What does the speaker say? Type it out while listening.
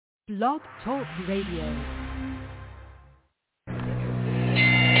Blog Talk Radio.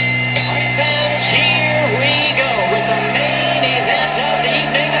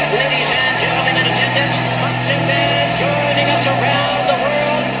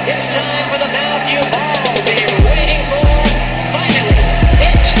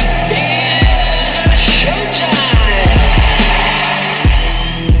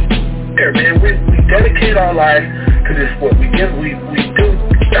 Dedicate our life to this sport. We do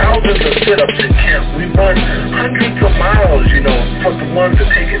thousands of sit-ups in camp. We run hundreds of miles, for the ones that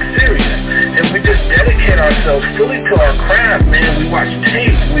take it serious. And we just dedicate ourselves fully to our craft, man. We watch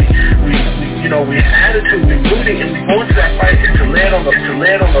tape. We have attitude. We rooting, and we go into that fight to lay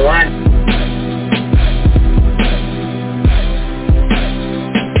it on the line.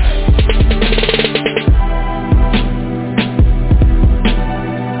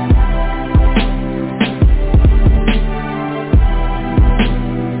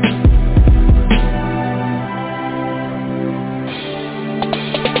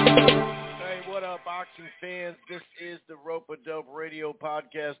 This is the Rope-A-Dope Radio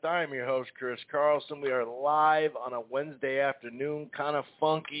Podcast. I am your host, Chris Carlson. We are live on a Wednesday afternoon, kind of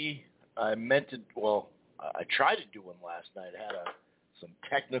funky. I tried to do one last night. I had some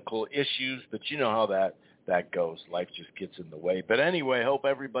technical issues, but you know how that goes. Life just gets in the way. But anyway, hope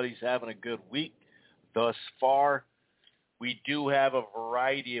everybody's having a good week thus far. We do have a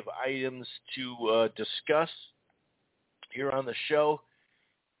variety of items to discuss here on the show.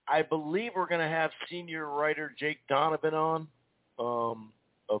 I believe we're going to have senior writer Jake Donovan on,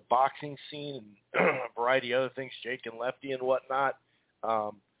 of Boxing Scene and a variety of other things, Jake and Lefty and whatnot.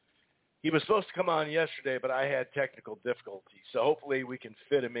 He was supposed to come on yesterday, but I had technical difficulties. So hopefully we can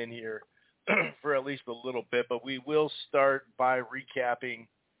fit him in here for at least a little bit. But we will start by recapping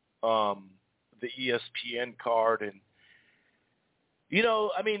the ESPN card. And,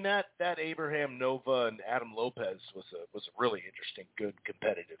 that Abraham Nova and Adam Lopez was a really interesting, good,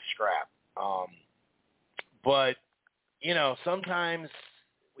 competitive scrap. But, sometimes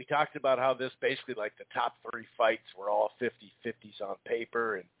we talked about how this basically like the top 3 fights were all 50-50s on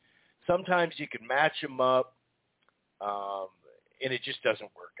paper. And sometimes you can match them up, and it just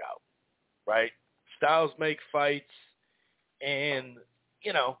doesn't work out, right? Styles make fights, and,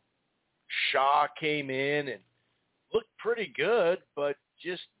 Shaw came in and looked pretty good, but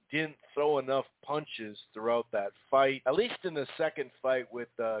just didn't throw enough punches throughout that fight. At least in the second fight with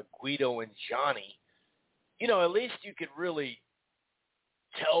Guido and Johnny, at least you could really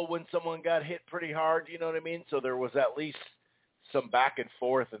tell when someone got hit pretty hard, you know what I mean? So there was at least some back and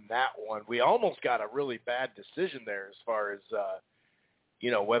forth in that one. We almost got a really bad decision there as far as,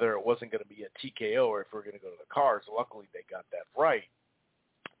 whether it wasn't going to be a TKO or if we're going to go to the cards. Luckily, they got that right.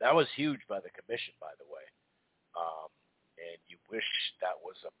 That was huge by the commission, by the way. And you wish that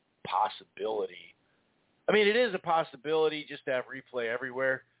was a possibility. I mean, it is a possibility just to have replay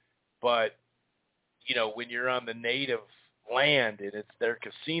everywhere. But, when you're on the native land and it's their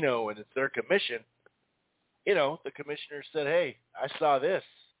casino and it's their commission, the commissioner said, hey, I saw this.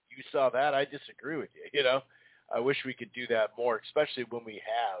 You saw that. I disagree with you. I wish we could do that more, especially when we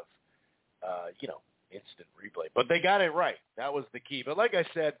have, instant replay. But they got it right. That was the key. But like I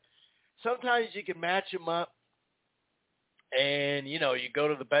said, sometimes you can match them up. And, you go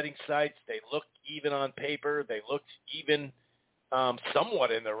to the betting sites, they look even on paper. They looked even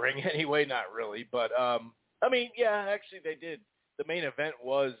somewhat in the ring anyway, not really. But, actually they did. The main event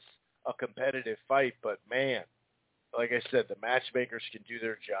was a competitive fight. But, man, like I said, the matchmakers can do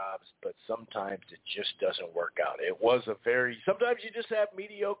their jobs, but sometimes it just doesn't work out. It was sometimes you just have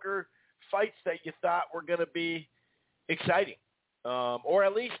mediocre fights that you thought were going to be exciting. Or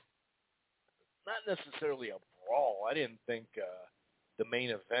at least not necessarily a brawl. I didn't think the main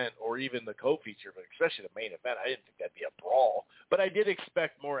event or even the co-feature, but especially the main event, I didn't think that'd be a brawl. But I did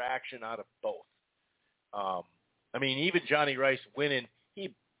expect more action out of both. Even Johnny Rice winning,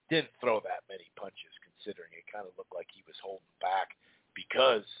 he didn't throw that many punches, considering it kind of looked like he was holding back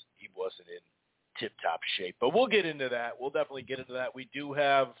because he wasn't in tip-top shape. But we'll get into that. We'll definitely get into that. We do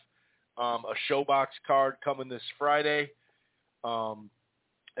have a ShoBox card coming this Friday.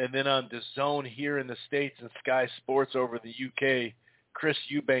 And then on DAZN here in the States and Sky Sports over the UK, Chris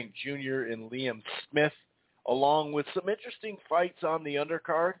Eubank Jr. and Liam Smith, along with some interesting fights on the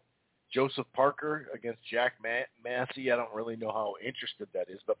undercard. Joseph Parker against Jack Massey. I don't really know how interested that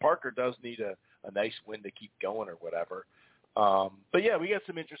is, but Parker does need a nice win to keep going or whatever. But yeah, we got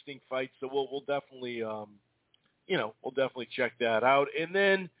some interesting fights, so we'll definitely, we'll definitely check that out. And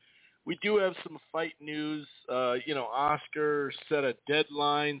then we do have some fight news. Oscar set a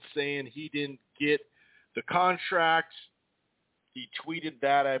deadline saying he didn't get the contract He tweeted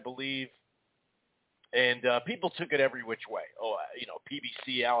that, I believe, and people took it every which way. Oh,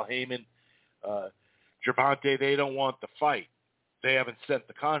 PBC, Al Heyman, Gervonta, they don't want the fight. They haven't sent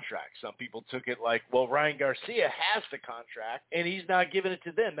the contract. Some people took it like, well, Ryan Garcia has the contract, and he's not giving it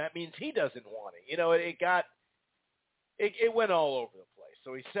to them. That means he doesn't want it. It went all over the place.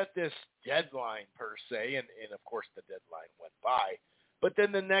 So he set this deadline, per se, and of course the deadline went by. But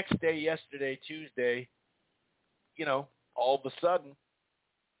then the next day, yesterday, Tuesday, all of a sudden,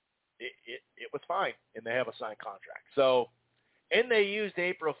 it was fine, and they have a signed contract. So, and they used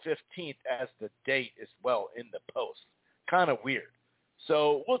April 15th as the date as well in the post. Kind of weird.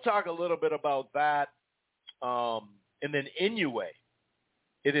 So we'll talk a little bit about that. And then Inoue.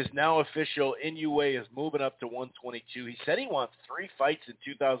 It is now official. Inoue is moving up to 122. He said he wants 3 fights in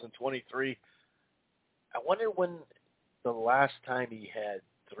 2023. I wonder when the last time he had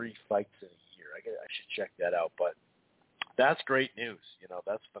 3 fights in a year. I should check that out. But that's great news.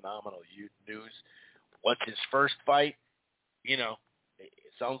 That's phenomenal news. What's his first fight? It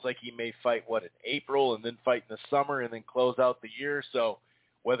sounds like he may fight, in April and then fight in the summer and then close out the year. So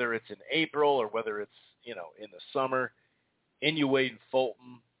whether it's in April or whether it's, in the summer, Inoue and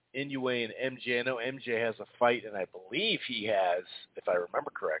Fulton, Inoue and MJ. I know MJ has a fight, and I believe he has, if I remember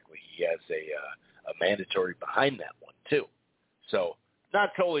correctly, he has a mandatory behind that one too. So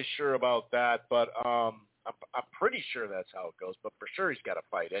not totally sure about that, but I'm pretty sure that's how it goes. But for sure he's got a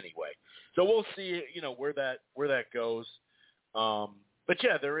fight anyway. So we'll see, where that goes. But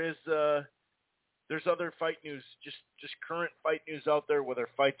yeah, there's other fight news, just current fight news out there, whether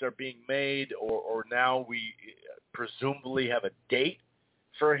fights are being made or now we presumably have a date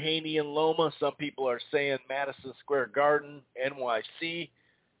for Haney and Loma. Some people are saying Madison Square Garden, NYC.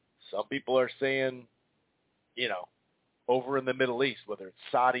 Some people are saying, over in the Middle East, whether it's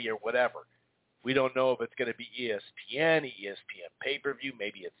Saudi or whatever. We don't know if it's going to be ESPN pay-per-view,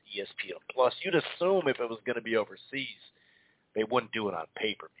 maybe it's ESPN Plus. You'd assume if it was going to be overseas, they wouldn't do it on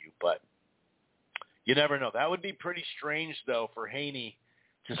pay-per-view, but you never know. That would be pretty strange, though, for Haney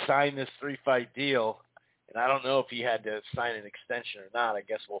to sign this 3-fight deal. And I don't know if he had to sign an extension or not. I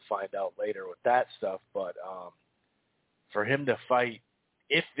guess we'll find out later with that stuff. But for him to fight,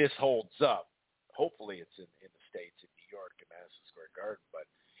 if this holds up, hopefully it's in the States, in New York, in Madison Square Garden. But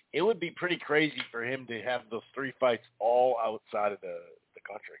it would be pretty crazy for him to have those 3 fights all outside of the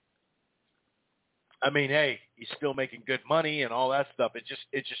country. I mean, hey, he's still making good money and all that stuff. It's just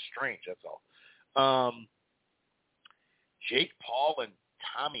strange. That's all. Jake Paul and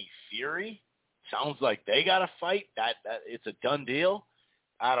Tommy Fury sounds like they got a fight. That it's a done deal.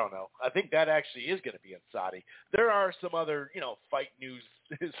 I don't know. I think that actually is going to be in Saudi. There are some other fight news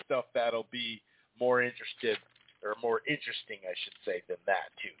stuff that'll be more interesting, I should say, than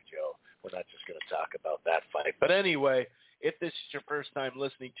that too, Joe. We're not just going to talk about that fight. But anyway, if this is your first time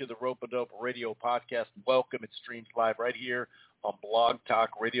listening to the Rope-A-Dope Radio podcast, welcome. It streams live right here on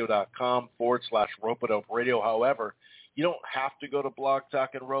blogtalkradio.com/Rope-A-Dope Radio. However, you don't have to go to Blog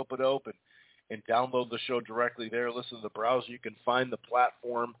Talk and Rope-A-Dope and download the show directly there. Listen to the browser. You can find the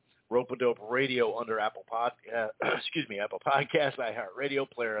platform Rope-A-Dope Radio under Apple Podcasts, iHeartRadio,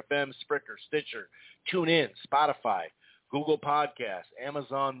 Player FM, Spreaker, Stitcher, TuneIn, Spotify, Google Podcasts,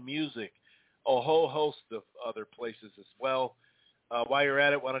 Amazon Music, a whole host of other places as well. While you're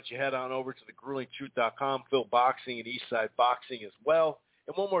at it, why don't you head on over to thegruelingtruth.com, Phil Boxing and Eastside Boxing as well.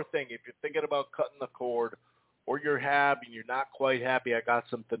 And one more thing, if you're thinking about cutting the cord or you're happy and you're not quite happy, I got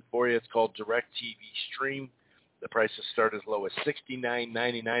something for you. It's called DirecTV Stream. The prices start as low as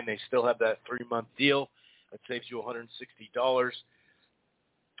 $69.99. They still have that 3-month deal. That saves you $160.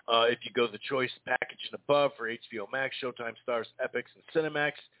 If you go the choice package and above for HBO Max, Showtime, Stars, Epix, and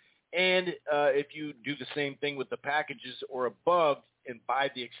Cinemax. And if you do the same thing with the packages or above and buy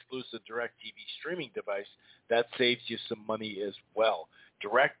the exclusive DirecTV streaming device, that saves you some money as well.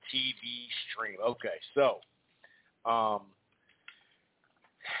 DirecTV Stream. Okay, so,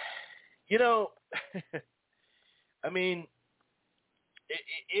 I mean,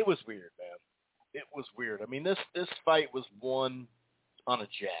 it was weird, man. It was weird. I mean, this fight was won on a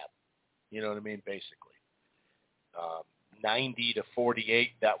jab. You know what I mean? Basically.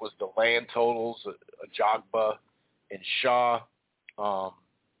 90-48. That was the land totals. Ajagba and Shaw.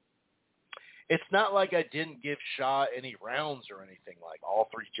 It's not like I didn't give Shaw any rounds or anything. Like all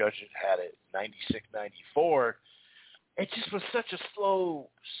 3 judges had it 96-94. It just was such a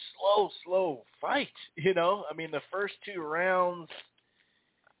slow fight. I mean, the first 2 rounds,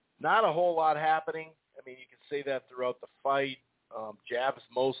 not a whole lot happening. I mean, you can say that throughout the fight. Jabs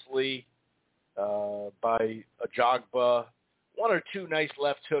mostly by Ajagba. one or two nice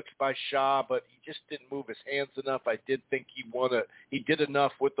left hooks by Shaw, but he just didn't move his hands enough. I did think he did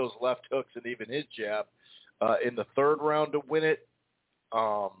enough with those left hooks and even his jab in the third round to win it.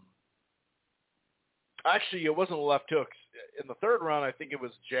 Actually, it wasn't left hooks. In the third round, I think it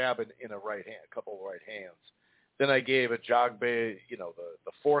was jab in a right hand, a couple of right hands. Then I gave Ajagba,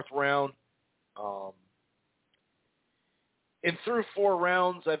 the fourth round. And through 4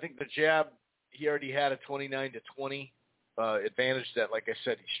 rounds, I think the jab, he already had a 29-20 advantage that, like I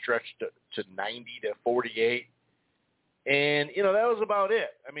said, he stretched to 90-48. And, that was about it.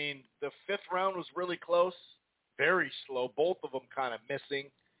 I mean, the fifth round was really close, very slow, both of them kind of missing.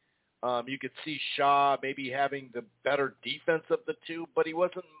 You could see Shaw maybe having the better defense of the two, but he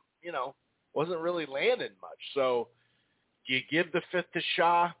wasn't really landing much. So do you give the fifth to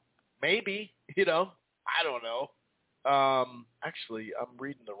Shaw? Maybe, I don't know. Actually, I'm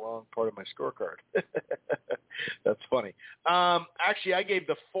reading the wrong part of my scorecard. That's funny. Actually, I gave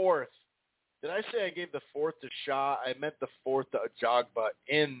the fourth. Did I say I gave the fourth to Shaw? I meant the fourth to Ajagba.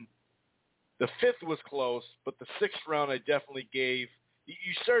 The fifth was close, but the sixth round I definitely gave.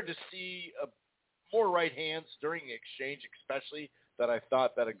 You started to see more right hands during the exchange, especially that I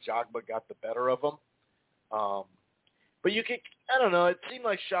thought that Ajagba got the better of him. But I don't know, it seemed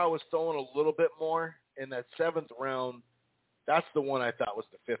like Shaw was throwing a little bit more in that seventh round. That's the one I thought was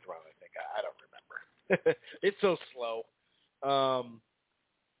the fifth round, I think. I don't remember. It's so slow.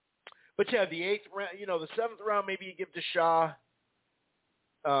 But yeah, the eighth round, the seventh round, maybe you give to Shaw.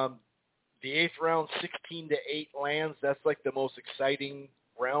 The eighth round, 16-8 lands. That's like the most exciting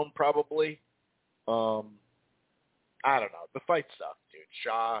round, probably. I don't know. The fight sucked, dude.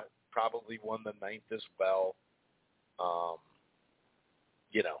 Shaw probably won the ninth as well.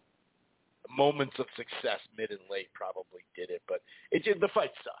 Moments of success mid and late probably did it, but the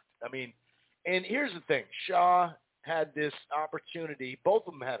fight sucked. I mean, and here's the thing. Shaw had this opportunity. Both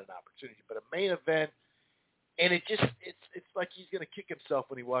of them had an opportunity, but a main event. And it's like he's going to kick himself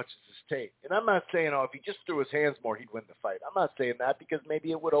when he watches this tape. And I'm not saying, if he just threw his hands more, he'd win the fight. I'm not saying that because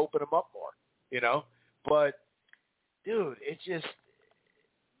maybe it would open him up more, But, dude,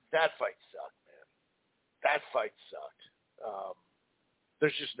 that fight sucked, man. That fight sucked.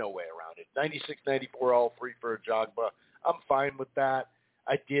 There's just no way around it. 96-94, all three for Ajagba. I'm fine with that.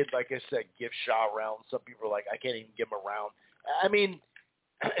 I did, like I said, give Shaw a round. Some people are like, I can't even give him a round. I mean,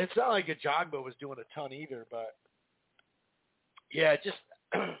 it's not like Ajagba was doing a ton either, but yeah, just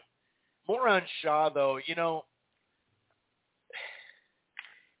more on Shaw though.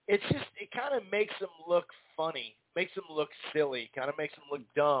 It kind of makes him look funny, makes him look silly, kind of makes him look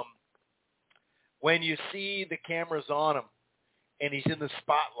dumb when you see the cameras on him and he's in the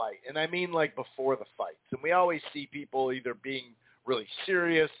spotlight. And I mean like before the fights. And we always see people either being really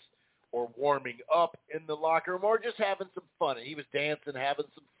serious or warming up in the locker room, or just having some fun. And he was dancing, having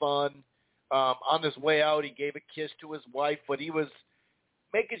some fun. On his way out, he gave a kiss to his wife, but he was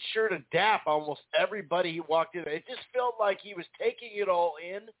making sure to dap almost everybody he walked in. It just felt like he was taking it all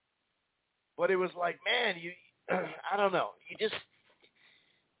in, but it was like, man, I don't know.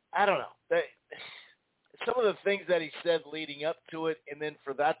 I don't know. Some of the things that he said leading up to it, and then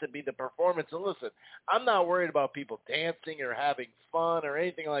for that to be the performance. And listen, I'm not worried about people dancing or having fun or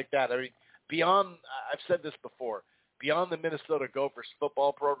anything like that. I mean, I've said this before, beyond the Minnesota Gophers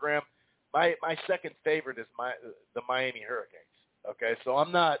football program, my second favorite is the Miami Hurricanes. Okay, so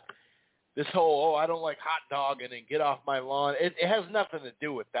I'm not this whole, I don't like hot dogging and get off my lawn. It has nothing to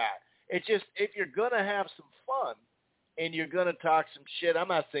do with that. It's just, if you're going to have some fun and you're going to talk some shit, I'm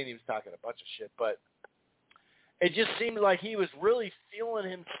not saying he was talking a bunch of shit, but it just seemed like he was really feeling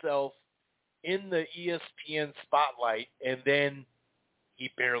himself in the ESPN spotlight, and then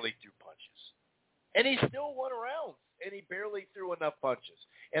he barely threw punches. And he still won rounds, and he barely threw enough punches.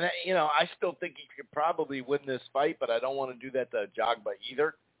 And, I still think he could probably win this fight, but I don't want to do that to Ajagba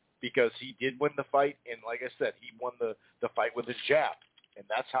either, because he did win the fight, and like I said, he won the fight with his jab, and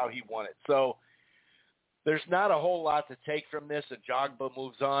that's how he won it. So there's not a whole lot to take from this. Ajagba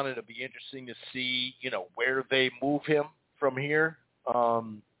moves on. It'll be interesting to see, where they move him from here,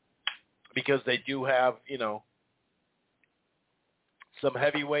 because they do have, some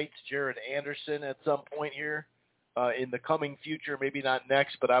heavyweights, Jared Anderson at some point here in the coming future. Maybe not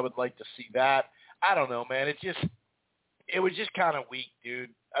next, but I would like to see that. I don't know, man. It was just kind of weak,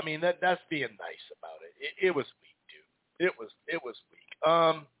 dude. I mean, that's being nice about it. It was weak, dude. It was weak.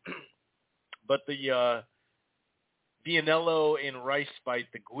 But the Vianello and Rice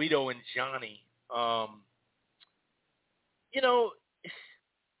fight, the Guido and Johnny,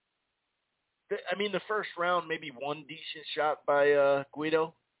 the first round, maybe one decent shot by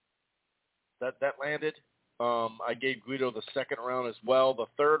Guido that landed. I gave Guido the second round as well. The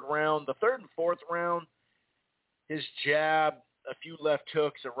third and fourth round, his jab, a few left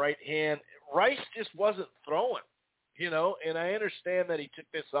hooks, a right hand. Rice just wasn't throwing, and I understand that he took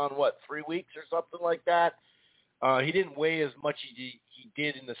this on, 3 weeks or something like that. He didn't weigh as much as he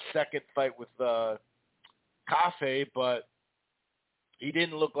did in the second fight with Cafe, but he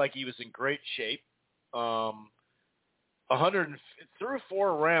didn't look like he was in great shape. 100 through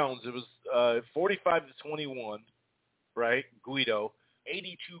 4 rounds, it was 45-21, right? Guido,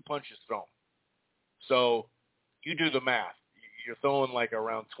 82 punches thrown. So you do the math. You're throwing like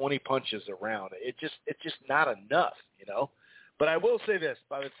around 20 punches around. It's just not enough, But I will say this: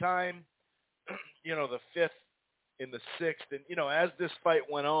 by the time, the fifth and the sixth, and as this fight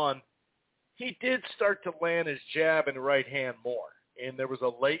went on, he did start to land his jab and right hand more. And there was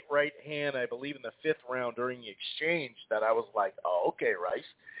a late right hand, I believe, in the fifth round during the exchange that I was like, oh, okay, Rice,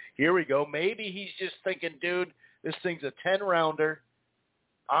 here we go. Maybe he's just thinking, dude, this thing's a 10-rounder.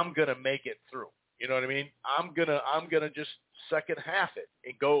 I'm gonna make it through. You know what I mean? I'm gonna just second half it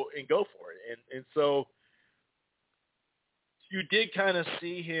and go for it. And so you did kind of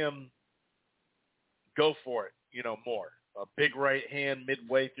see him go for it, more. A big right hand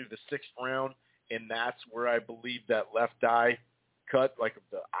midway through the sixth round, and that's where I believe that left eye cut, like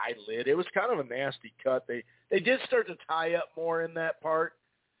the eyelid. It was kind of a nasty cut. They did start to tie up more in that part,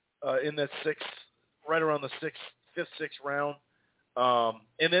 in the sixth, right around the fifth, sixth round.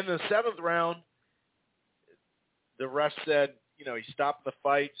 And then the seventh round, the ref said, he stopped the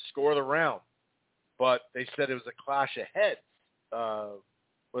fight, score the round. But they said it was a clash of heads.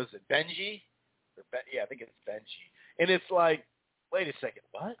 Was it Benji? Yeah, I think it's Benji. And it's like, wait a second,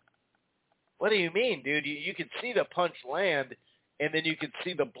 what? What do you mean, dude? You could see the punch land, and then you could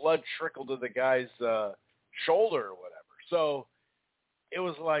see the blood trickle to the guy's shoulder or whatever. So it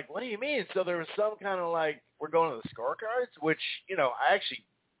was like, what do you mean? So there was some kind of like, we're going to the scorecards, which, I actually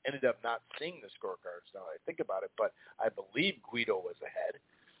ended up not seeing the scorecards now that I think about it, but I believe Guido was ahead.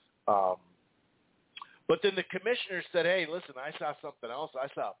 But then the commissioner said, hey, listen, I saw something else. I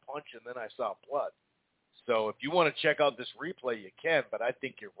saw a punch, and then I saw blood. So if you want to check out this replay, you can, but I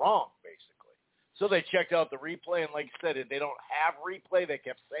think you're wrong, basically. So they checked out the replay, and like I said, they don't have replay. They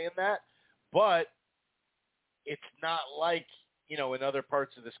kept saying that. But it's not like, in other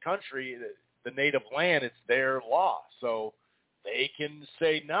parts of this country, the native land, it's their law. So they can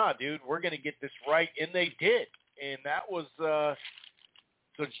say, nah, dude, we're going to get this right, and they did. And that was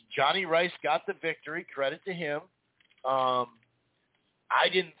so Johnny Rice got the victory. Credit to him. I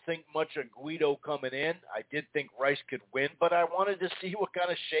didn't think much of Guido coming in. I did think Rice could win, but I wanted to see what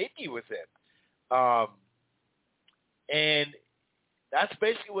kind of shape he was in. And that's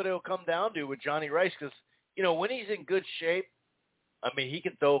basically what it'll come down to with Johnny Rice because, when he's in good shape, I mean, he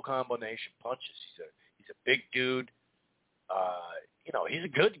can throw combination punches. He's a big dude. He's a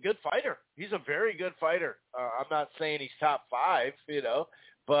good fighter. He's a very good fighter. I'm not saying he's top 5,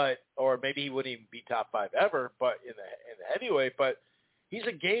 but or maybe he wouldn't even be top 5 ever, but in the heavyweight, but he's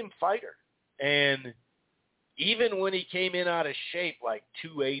a game fighter. And even when he came in out of shape, like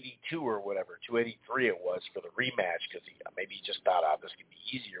 282 or whatever, 283 it was for the rematch, because maybe he just thought, this could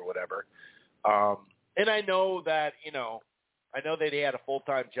be easy or whatever. And I know that, I know that he had a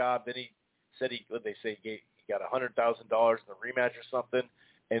full-time job. Then he said he got $100,000 in the rematch or something,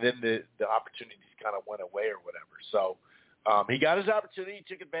 and then the opportunities kind of went away or whatever. So he got his opportunity, he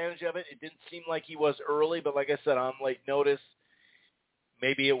took advantage of it. It didn't seem like he was early, but like I said, on late notice,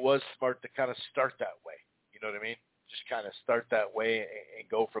 maybe it was smart to kind of start that way. You know what I mean? Just kind of start that way and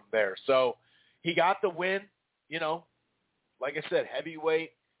go from there. So he got the win. Like I said,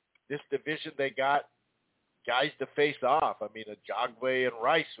 heavyweight, this division, they got guys to face off. I mean, a Jogway and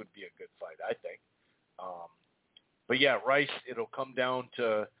Rice would be a good fight, I think. But yeah, Rice, it'll come down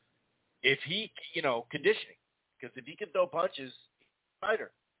to if he, conditioning. Because if he can throw punches, he's a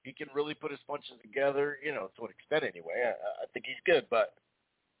fighter. He can really put his punches together, to an extent anyway. I think he's good, but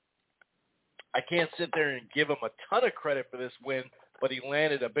I can't sit there and give him a ton of credit for this win, but he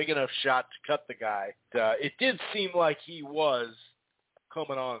landed a big enough shot to cut the guy. It did seem like he was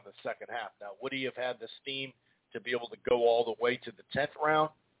coming on in the second half. Now, would he have had the steam to be able to go all the way to the 10th round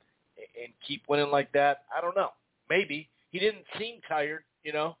and keep winning like that? I don't know. Maybe. He didn't seem tired,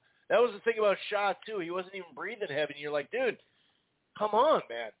 That was the thing about Shaw, too. He wasn't even breathing heavy. And you're like, dude, come on,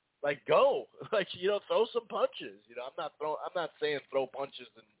 man. Like, go. Like, throw some punches. I'm not saying throw punches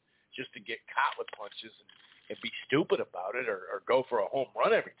and just to get caught with punches and be stupid about it or go for a home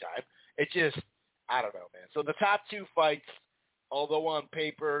run every time. It just, I don't know, man. So the top 2 fights, although on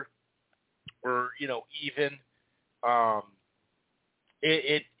paper were, even,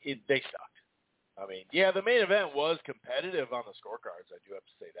 they sucked. I mean, yeah, the main event was competitive on the scorecards. I do have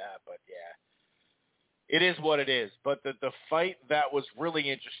to say that, but yeah, it is what it is. But the fight that was really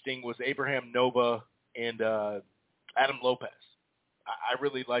interesting was Abraham Nova and Adam Lopez. I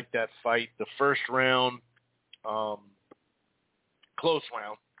really liked that fight. The first round, close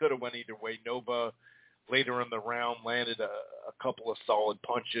round, could have went either way. Nova later in the round landed a couple of solid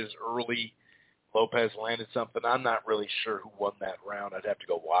punches early. Lopez landed something. I'm not really sure who won that round. I'd have to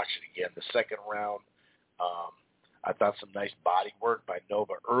go watch it again. The second round, I thought some nice body work by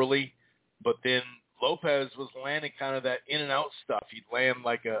Nova early, but then Lopez was landing kind of that in and out stuff. He'd land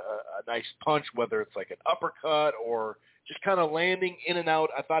like a nice punch, whether it's like an uppercut or just kind of landing in and out.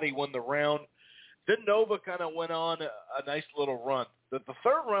 I thought he won the round. Then Nova kind of went on a nice little run. The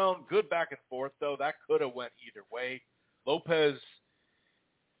third round, good back and forth, though. That could have went either way. Lopez,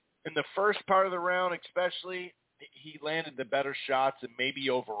 in the first part of the round especially, he landed the better shots, and maybe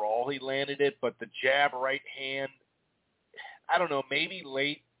overall he landed it, but the jab right hand, I don't know, maybe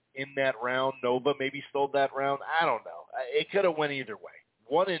late in that round, Nova maybe stole that round. I don't know. It could have went either way.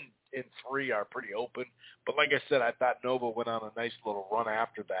 1 and 3 are pretty open, but like I said, I thought Nova went on a nice little run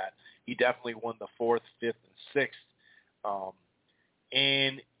after that. He definitely won the 4th, 5th, and 6th.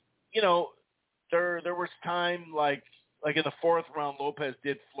 And, you know, there was time like in the 4th round, Lopez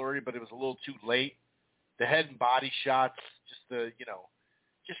did flurry, but it was a little too late. The head and body shots,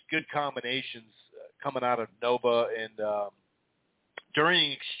 just good combinations coming out of Nova. And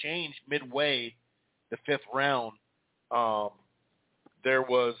during exchange midway, the 5th round, there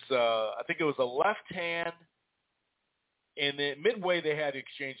was, I think it was a left hand, and then midway they had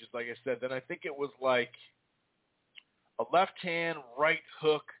exchanges, like I said. Then I think it was like a left hand, right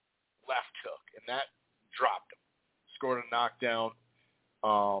hook, left hook, and that dropped him. Scored a knockdown.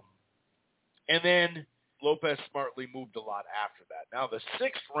 And then Lopez smartly moved a lot after that. Now, the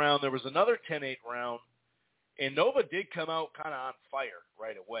 6th round, there was another 10-8 round, and Nova did come out kind of on fire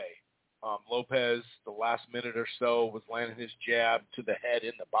right away. Lopez, the last minute or so, was landing his jab to the head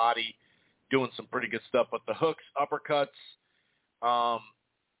in the body, doing some pretty good stuff. But the hooks, uppercuts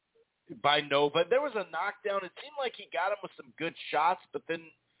by Nova, there was a knockdown. It seemed like he got him with some good shots, but then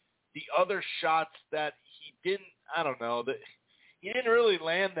the other shots that he didn't, I don't know, he didn't really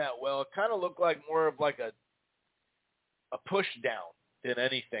land that well. It kind of looked like more of like a push down than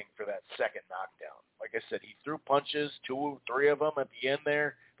anything for that second knockdown. Like I said, he threw punches, 2, 3 of them at the end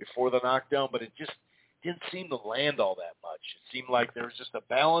there before the knockdown, but it just didn't seem to land all that much. It seemed like there was just a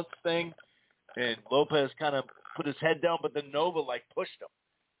balance thing, and Lopez kind of put his head down, but then Nova like pushed him.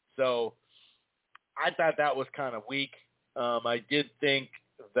 So I thought that was kind of weak. I did think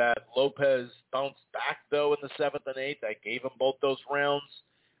that Lopez bounced back, though, in the 7th and 8th. I gave him both those rounds.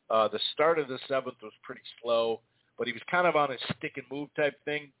 The start of the 7th was pretty slow, but he was kind of on a stick and move type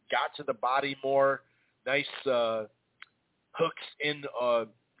thing, got to the body more, nice hooks in,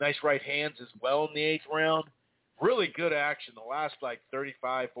 nice right hands as well in the 8th round. Really good action. The last,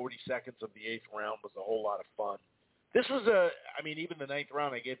 35, 40 seconds of the 8th round was a whole lot of fun. This was even the 9th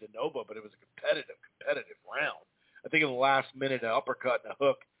round I gave to Nova, but it was a competitive round. I think in the last minute, an uppercut and a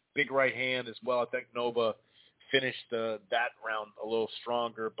hook, big right hand as well. I think Nova finished that round a little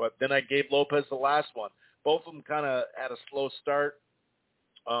stronger. But then I gave Lopez the last one. Both of them kind of had a slow start.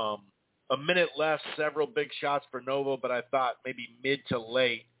 A minute left, several big shots for Nova, but I thought maybe mid to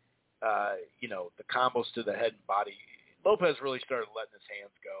late, the combos to the head and body, Lopez really started letting his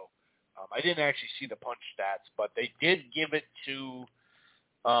hands go. I didn't actually see the punch stats, but they did give it to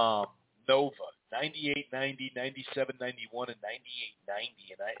Nova, 98-90, 97-91, and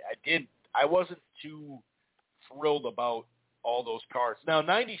 98-90. And I wasn't too thrilled about all those cards. Now,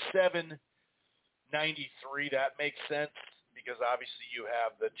 97-93, that makes sense because obviously you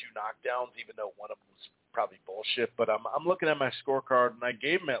have the 2 knockdowns, even though one of them was probably bullshit. But I'm looking at my scorecard, and I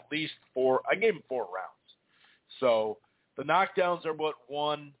gave him at least 4. I gave him 4 rounds. So the knockdowns are what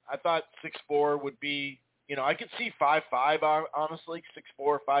won. I thought 6-4 would be, I could see 5-5, honestly,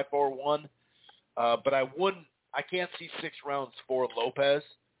 6-4, 5-4-1. But I can't see 6 rounds for Lopez.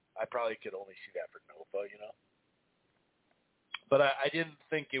 I probably could only see that for Nova, But I didn't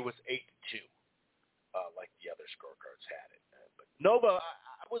think it was 8-2, like the other scorecards had it. But Nova,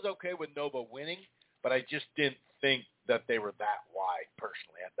 I was okay with Nova winning, but I just didn't think that they were that wide,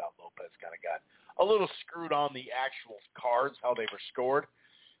 personally. I thought Lopez kind of got a little screwed on the actual cards, how they were scored.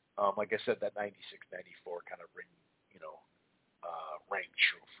 Like I said, that 96-94 kind of rang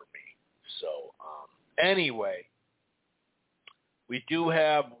true for me. So anyway, we do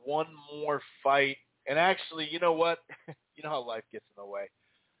have one more fight. And actually, you know what? You know how life gets in the way.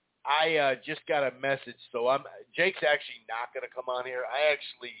 I just got a message. So Jake's actually not going to come on here. I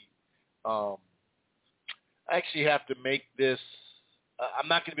actually I actually have to make this. I'm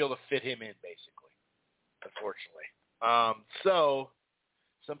not going to be able to fit him in, basically, unfortunately. So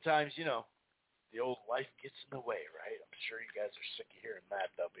sometimes, the old life gets in the way, right? I'm sure you guys are sick of hearing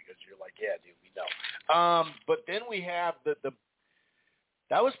that, though, because you're like, yeah, dude, we know. But then we have that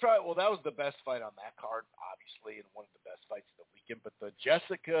was the best fight on that card, obviously, and one of the best fights of the weekend. But the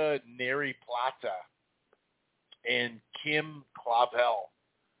Jessica Neri Plata and Kim Clavel,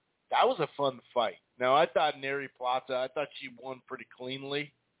 that was a fun fight. Now, I thought Neri Plata, she won pretty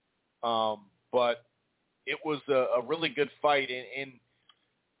cleanly, but it was a really good fight. And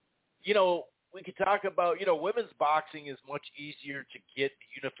we could talk about, women's boxing is much easier to get the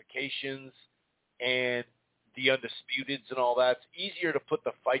unifications and the undisputeds and all that. It's easier to put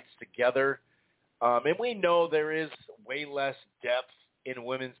the fights together. And we know there is way less depth in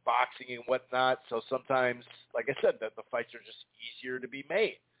women's boxing and whatnot. So sometimes, like I said, the fights are just easier to be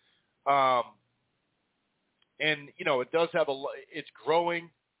made. And, it does have it's growing.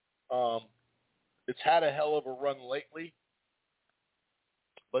 It's had a hell of a run lately.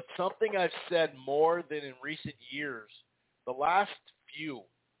 But something I've said more than in recent years, the last few,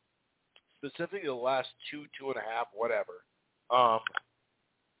 specifically the last 2.5, whatever,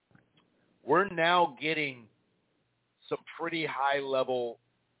 we're now getting some pretty high-level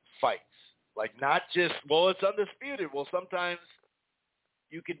fights. Like, not just, it's undisputed. Well, sometimes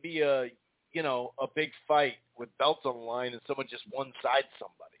you could be a big fight with belts on the line and someone just one-side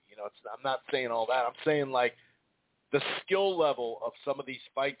somebody. I'm not saying all that. I'm saying, like, the skill level of some of these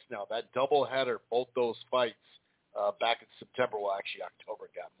fights now, that doubleheader, both those fights back in September, actually October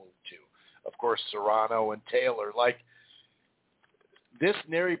got moved to. Of course, Serrano and Taylor. Like, this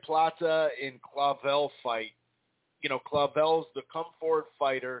Neri Plata and Clavel fight, Clavel's the come-forward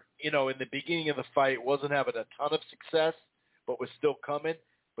fighter. In the beginning of the fight, wasn't having a ton of success, but was still coming.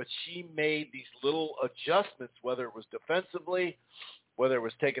 But she made these little adjustments, whether it was defensively, whether it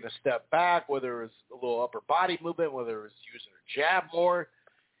was taking a step back, whether it was a little upper body movement, whether it was using her jab more.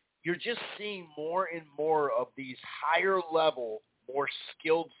 You're just seeing more and more of these higher level, more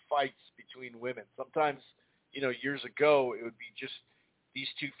skilled fights between women. Sometimes, years ago, it would be just these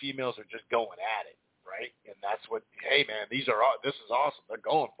two females are just going at it, right? And that's what, hey, man, this is awesome. They're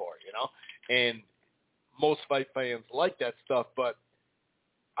going for it, And most fight fans like that stuff. But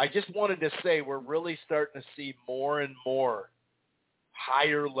I just wanted to say we're really starting to see more and more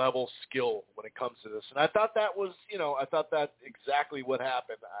higher level skill when it comes to this. And I thought that was, I thought that's exactly what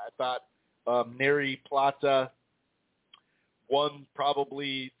happened. I thought Neri Plata won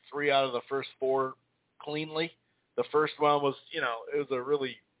probably 3 out of the first 4 cleanly. The first one was, it was a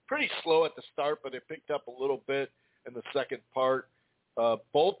really pretty slow at the start, but it picked up a little bit in the second part.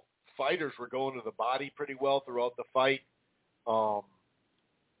 Both fighters were going to the body pretty well throughout the fight.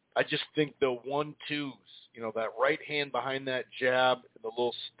 I just think the 1-2s, that right hand behind that jab and the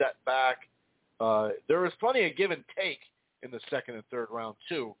little step back, there was plenty of give and take in the second and third round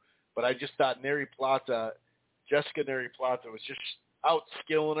too. But I just thought Jessica Neri Plata was just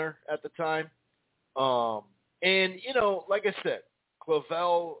out-skilling her at the time. And, like I said,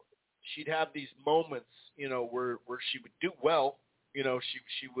 Clavel, she'd have these moments, where she would do well.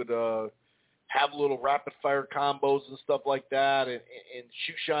 She would have little rapid-fire combos and stuff like that and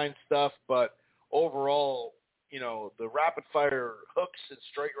shoe-shine stuff. But overall, the rapid-fire hooks and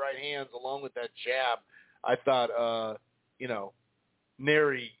straight right hands along with that jab, I thought,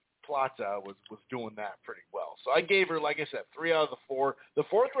 Neri Plata was doing that pretty well. So I gave her, like I said, 3 out of the 4. The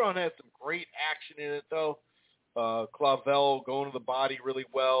fourth round had some great action in it, though. Clavel going to the body really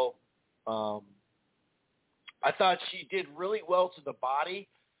well. I thought she did really well to the body,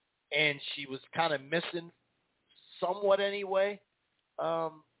 and she was kind of missing somewhat anyway.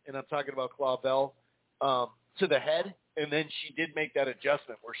 And I'm talking about Clavel to the head, and then she did make that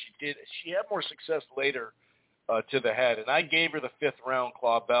adjustment where she had more success later to the head. And I gave her the 5th round,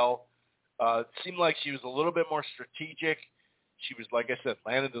 Clavel. It seemed like she was a little bit more strategic. She was, like I said,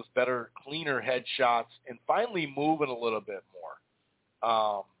 landed those better, cleaner headshots and finally moving a little bit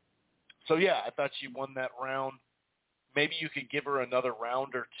more. So, yeah, I thought she won that round. Maybe you could give her another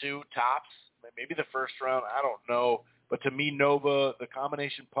round or 2 tops. Maybe the first round, I don't know. But to me, Nova, the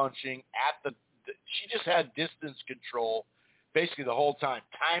combination punching, she just had distance control basically the whole time,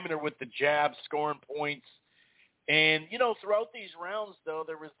 timing her with the jab, scoring points. And, throughout these rounds, though,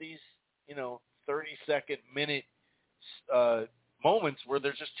 there was these, 30-second, minute moments where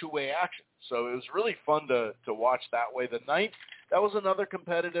there's just two-way action. So it was really fun to watch that way. The 9th, that was another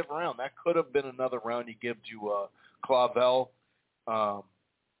competitive round. That could have been another round you give to Clavel. I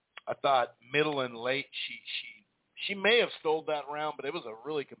thought middle and late, she may have stole that round, but it was a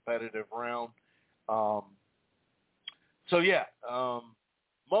really competitive round. So yeah,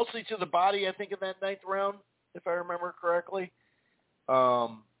 mostly to the body, I think, in that 9th round, if I remember correctly.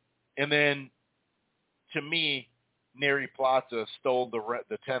 And then, to me, Neri Plaza stole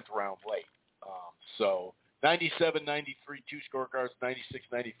the 10th round late. So 97, 93, 2 scorecards, 96,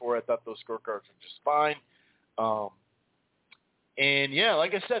 94. I thought those scorecards were just fine. And yeah,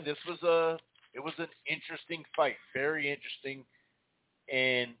 like I said, it was an interesting fight, very interesting.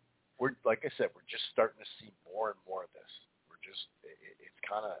 And we're just starting to see more and more of this. It's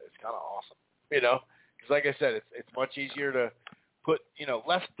kind of awesome, because like I said, it's much easier to put,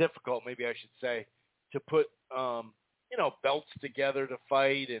 less difficult, maybe I should say, to put, belts together to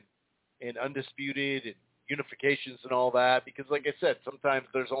fight and undisputed and unifications and all that, because like I said, sometimes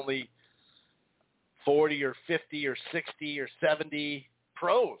there's only 40 or 50 or 60 or 70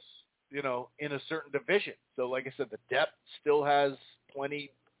 pros, in a certain division. So like I said, the depth still has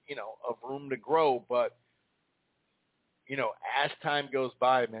plenty, of room to grow, but as time goes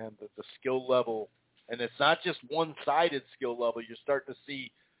by, man, the skill level, and it's not just one-sided skill level. You're starting to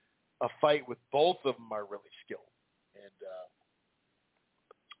see a fight with both of them are really skilled. And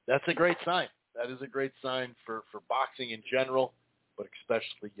that's a great sign. That is a great sign for boxing in general, but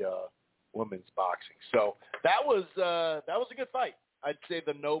especially women's boxing. So that was a good fight. I'd say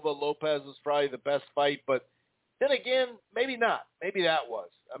the Nova Lopez was probably the best fight, but then again, maybe not. Maybe that was.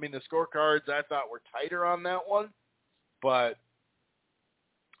 I mean, the scorecards I thought were tighter on that one, but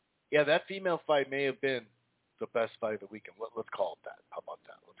yeah, that female fight may have been the best fight of the weekend. Let's call it that. How about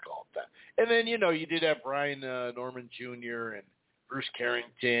that? Let's call it that. And then, you did have Brian Norman Jr. and Bruce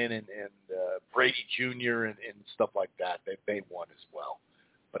Carrington and Brady Jr. and stuff like that. They won as well.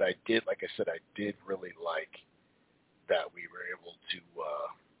 But I did really like that we were able to,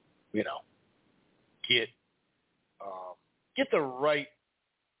 get the right,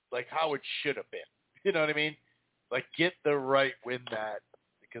 like how it should have been. You know what I mean? Like get the right win that,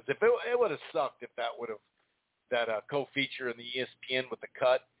 because if it would have sucked if that co-feature in the ESPN with the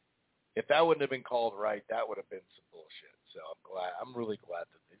cut, if that wouldn't have been called right, that would have been some bullshit. So I'm really glad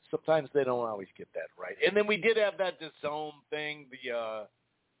that sometimes they don't always get that right. And then we did have that DAZN thing,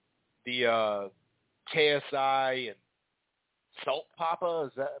 the KSI and Salt Papa,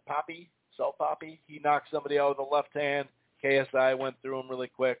 is that Poppy? Salt Poppy? He knocked somebody out with the left hand. KSI went through him really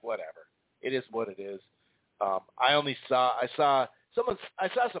quick. Whatever. It is what it is. I saw some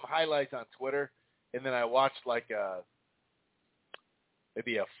highlights on Twitter, and then I watched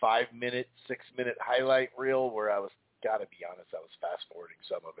maybe a 5-minute, 6-minute highlight reel where I was, gotta be honest, I was fast forwarding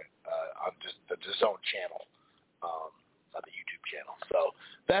some of it on just the DAZN channel, on the YouTube channel. So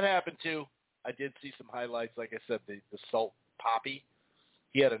that happened too. I did see some highlights. Like I said, the Salt Poppy,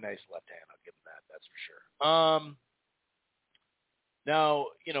 he had a nice left hand. I'll give him that. That's for sure. Now,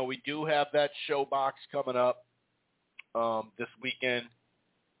 we do have that show box coming up this weekend.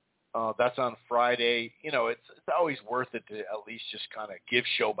 That's on Friday. It's always worth it to at least just kind of give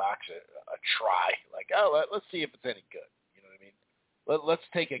Showbox a try. Like, let's see if it's any good. You know what I mean? Let's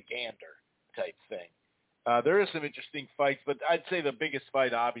take a gander type thing. There is some interesting fights, but I'd say the biggest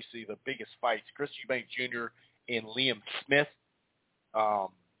fight, obviously, the biggest fights, Chris Eubank Jr. and Liam Smith.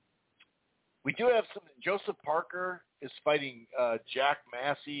 We do have some. Joseph Parker is fighting Jack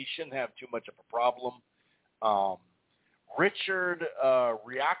Massey. Shouldn't have too much of a problem. Richard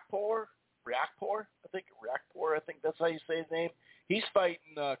Riakporhe, I think that's how you say his name. He's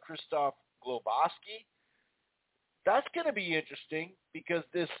fighting Krzysztof Glowacki. That's going to be interesting because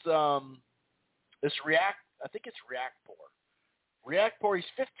this I think it's Riakporhe. Riakporhe,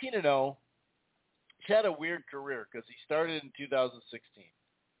 he's 15-0. He's had a weird career because he started in 2016.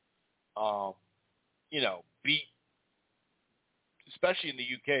 Beat, especially in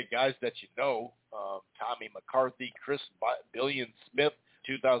the UK, guys that Tommy McCarthy, Chris Billion Smith,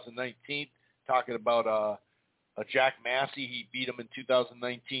 2019. Talking about a Jack Massey, he beat him in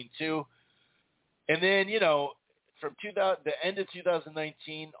 2019 too. And then, from the end of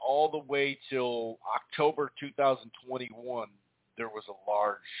 2019 all the way till October 2021, there was a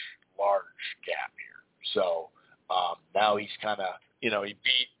large gap here. So now he's kind of, he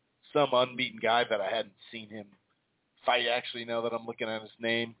beat some unbeaten guy that I hadn't seen him fight, actually, now that I'm looking at his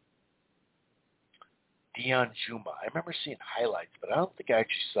name. Dion Juma. I remember seeing highlights, but I don't think I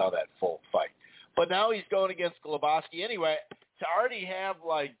actually saw that full fight. But now he's going against Glowacki. Anyway, to already have,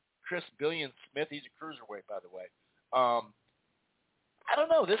 Chris Billion Smith, he's a cruiserweight, by the way. I don't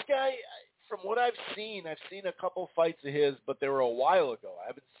know. This guy, from what I've seen a couple fights of his, but they were a while ago. I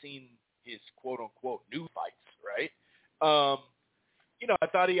haven't seen his quote-unquote new fights, right? I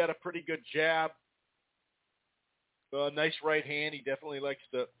thought he had a pretty good jab. Nice right hand. He definitely likes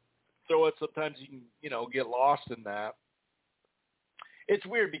to throw it. Sometimes you can, get lost in that. it's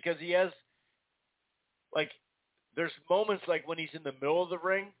weird because he has, like, there's moments like when he's in the middle of the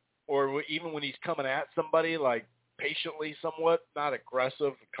ring or even when he's coming at somebody, like, patiently somewhat, not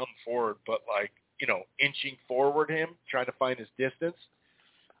aggressive, come forward, but, like, inching forward him, trying to find his distance.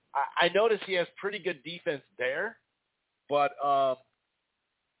 I notice he has pretty good defense there, but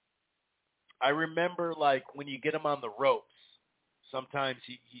I remember, like, when you get him on the ropes, sometimes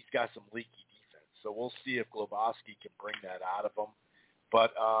he's got some leaky defense. So we'll see if Glowacki can bring that out of him.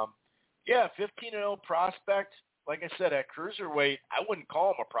 But, 15-0 prospect. Like I said, at cruiserweight, I wouldn't call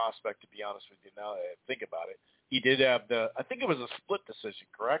him a prospect, to be honest with you, now that I think about it. He did have I think it was a split decision,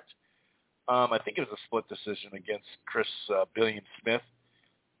 correct? I think it was a split decision against Chris Billion Smith.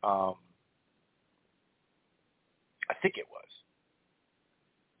 I think it was.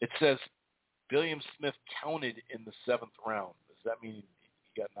 It says Billiam Smith counted in the 7th round. Does that mean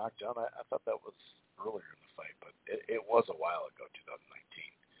he got knocked down? I thought that was earlier in the fight, but it was a while ago,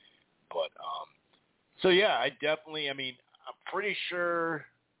 2019. But, I'm pretty sure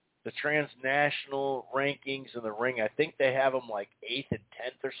the transnational rankings in the ring, I think they have them like 8th and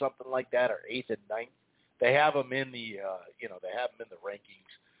 10th or something like that, or 8th and 9th. They have them in the, they have them in the rankings.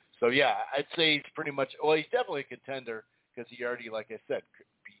 So, yeah, I'd say he's pretty much, well, he's definitely a contender because he already, like I said,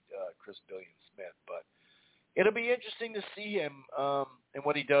 beat Chris Billion Smith. But it'll be interesting to see him and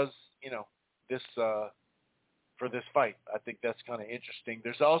what he does, this for this fight. I think that's kind of interesting.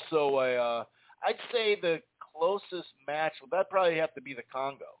 There's also I'd say the closest match, well, that'd probably have to be the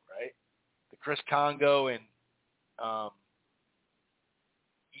Congo, right? The Chris Congo and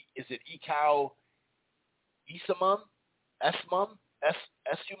is it Ikao Essuman?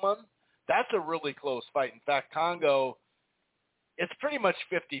 That's a really close fight. In fact, Congo, it's pretty much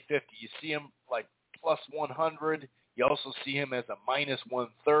 50-50. You see him like plus 100. You also see him as a minus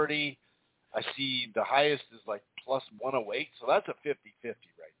 130. I see the highest is like plus 108. So that's a 50-50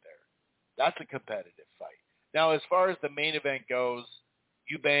 right there. That's a competitive fight. Now, as far as the main event goes,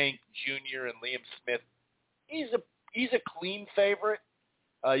 Eubank Jr. and Liam Smith, he's a clean favorite.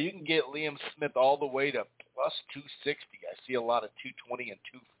 You can get Liam Smith all the way to plus 260. I see a lot of 220 and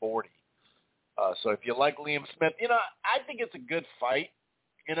 240. So if you like Liam Smith, I think it's a good fight.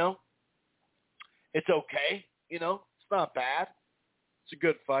 It's okay. It's not bad. It's a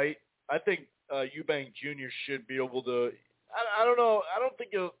good fight. I think Eubank Jr. should be able to. I don't know. I don't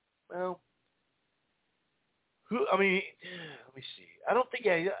think he'll. Well, let me see. I don't think.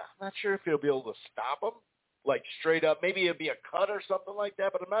 I'm not sure if he'll be able to stop him, like straight up. Maybe it'll be a cut or something like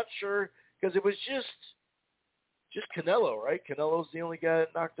that. But I'm not sure because it was just Canelo, right? Canelo's the only guy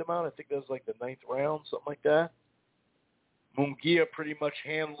that knocked him out. I think that was like the 9th round, something like that. Munguia pretty much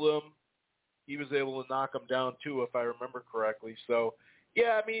handled him. He was able to knock him down too, if I remember correctly. So,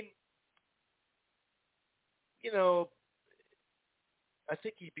 yeah, I mean, I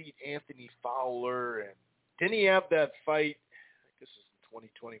think he beat Anthony Fowler, and didn't he have that fight? I guess it was in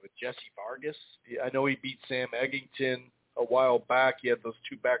 2020 with Jesse Vargas. I know he beat Sam Eggington a while back. He had those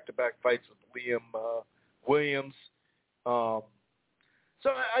 2 back-to-back fights with Liam Williams. So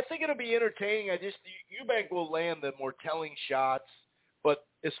I think it'll be entertaining. Eubank will land the more telling shots, but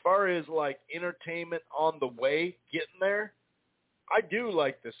as far as like entertainment on the way, getting there, I do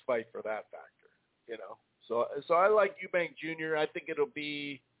like this fight for that factor, So I like Eubank Jr. I think it'll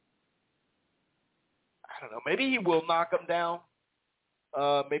be, I don't know, maybe he will knock him down,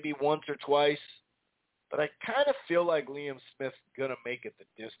 maybe once or twice, but I kind of feel like Liam Smith's going to make it the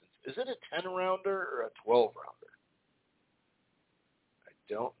distance. Is it a 10-rounder or a 12-rounder? I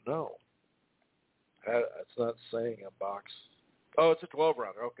don't know. That's not saying a box. Oh, it's a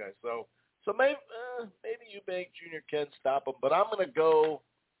 12-rounder. Okay, so maybe Eubank Jr. can stop him, but I'm going to go,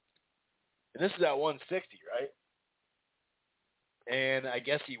 and this is at 160, right? And I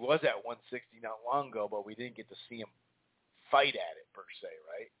guess he was at 160 not long ago, but we didn't get to see him fight at it per se,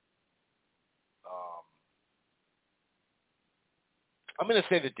 right? I'm going to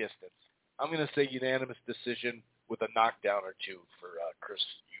say the distance. I'm going to say unanimous decision with a knockdown or 2 for Chris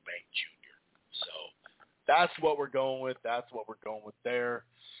Eubank Jr. So that's what we're going with. That's what we're going with there.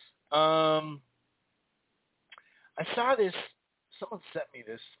 I saw this. Someone sent me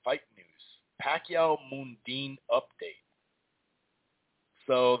this fight news. Pacquiao Mundine update.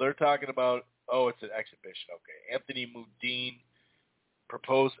 So they're talking about, it's an exhibition. Okay. Anthony Mundine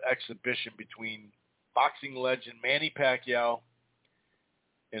proposed exhibition between boxing legend Manny Pacquiao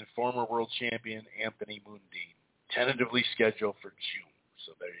and former world champion Anthony Mundine, tentatively scheduled for June.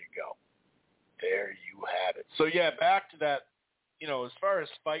 So there you go. There you have it. So, yeah, back to that, as far as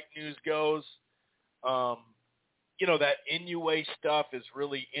fight news goes, that Inoue stuff is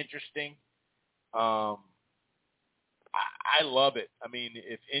really interesting. I love it. I mean,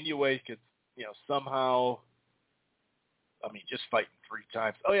 if Inoue could, somehow, just fighting 3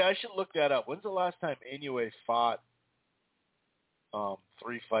 times. Oh yeah, I should look that up. When's the last time Inoue fought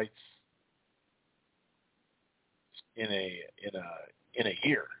 3 fights in a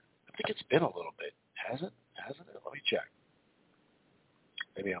year? I think it's been a little bit. Hasn't it? Let me check.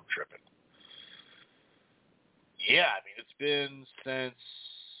 Maybe I'm tripping. Yeah, it's been since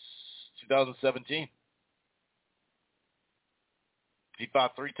 2017. He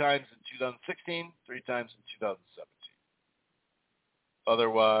fought 3 times in 2016, 3 times in 2017.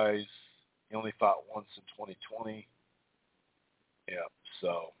 Otherwise, he only fought once in 2020. Yeah,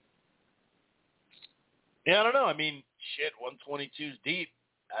 so. Yeah, I don't know. 122 is deep,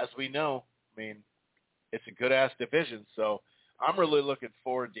 as we know. It's a good-ass division, so I'm really looking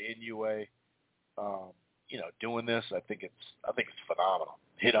forward to Inoue, doing this. I think it's phenomenal.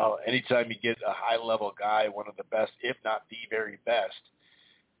 Anytime you get a high-level guy, one of the best, if not the very best,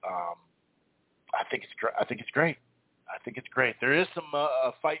 I think it's great. There is some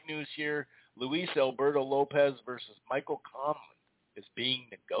fight news here. Luis Alberto Lopez versus Michael Conlan is being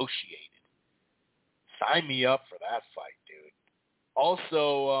negotiated. Sign me up for that fight, dude.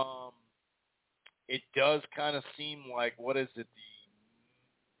 Also, it does kind of seem like, what is it,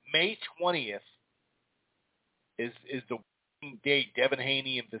 the May 20th is the date, Devin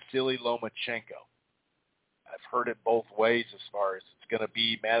Haney and Vasily Lomachenko. I've heard it both ways as far as it's going to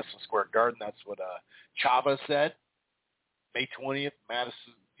be Madison Square Garden. That's what Chava said. May 20th,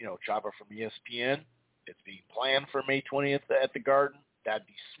 Madison, Chava from ESPN. It's being planned for May 20th at the Garden. That'd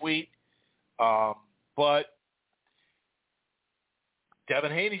be sweet. But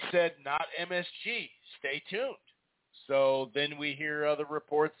Devin Haney said, not MSG. Stay tuned. So then we hear other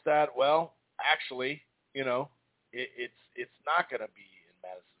reports that, well, actually, it's not going to be in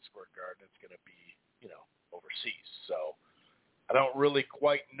Madison Square Garden. It's going to be, overseas. So I don't really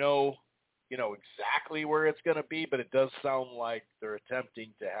quite know, exactly where it's going to be, but it does sound like they're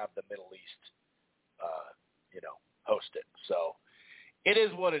attempting to have the Middle East, host it. So it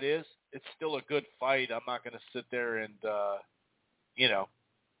is what it is. It's still a good fight. I'm not going to sit there and,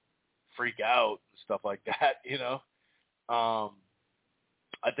 freak out and stuff like that, I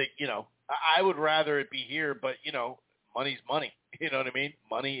think, I would rather it be here, but, money's money. You know what I mean?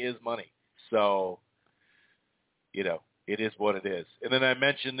 Money is money. So, it is what it is. And then I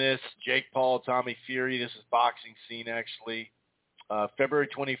mentioned this, Jake Paul, Tommy Fury. This is Boxing Scene, actually. February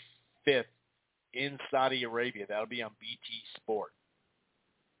 25th in Saudi Arabia. That'll be on BT Sport.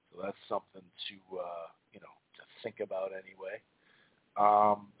 So that's something to, to think about anyway.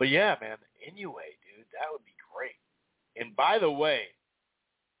 But yeah, man, Inoue, dude, that would be great. And by the way,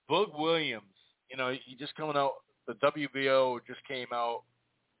 Boog Williams, he just coming out, the WBO just came out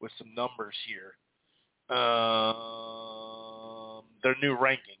with some numbers here. Their new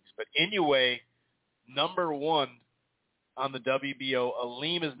rankings. But Inoue, number 1 on the WBO.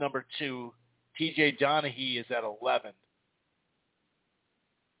 Aleem is number 2. TJ Donaghy is at 11.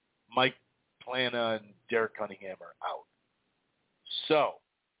 Mike Plana and Derek Cunningham are out. So,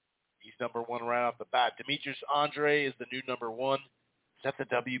 he's number 1 right off the bat. Demetrius Andre is the new number 1. Is that the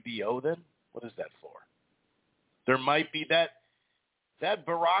WBO then? What is that for? There might be that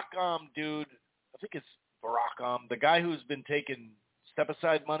Barakam dude, I think it's Barakam, the guy who's been taking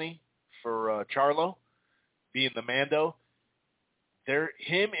step-aside money for Charlo, being the Mando.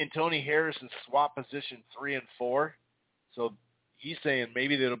 Him and Tony Harrison swap position 3 and 4. So he's saying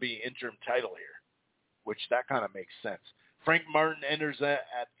maybe there'll be an interim title here, which that kind of makes sense. Frank Martin enters at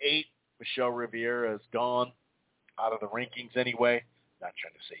 8. Michelle Rivera is gone out of the rankings anyway. Not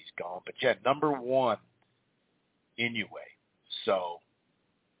trying to say he's gone, but yeah, number 1, Inoue. So,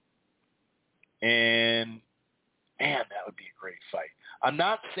 and man, that would be a great fight. I'm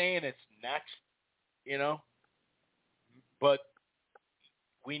not saying it's next, but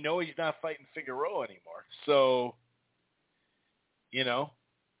we know he's not fighting Figueroa anymore. So,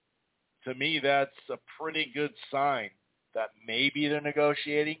 to me, that's a pretty good sign that maybe they're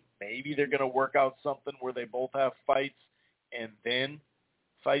negotiating. Maybe they're going to work out something where they both have fights and then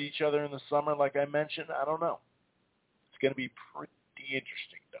fight each other in the summer, like I mentioned. I don't know. It's going to be pretty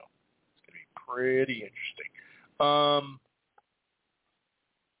interesting, though. It's going to be pretty interesting.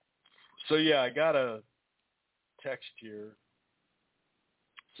 So, yeah, I got a text here.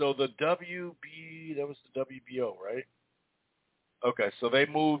 So the that was the WBO, right? Okay, so they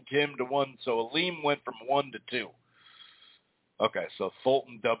moved him to 1. So Aleem went from 1 to 2. Okay, so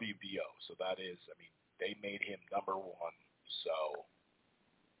Fulton WBO. So that is, they made him number 1. So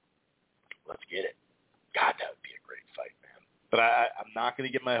let's get it. God, that would be a great fight, man. But I'm not going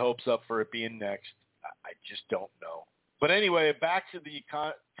to get my hopes up for it being next. I just don't know. But anyway, back to the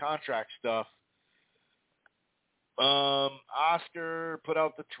contract stuff. Oscar put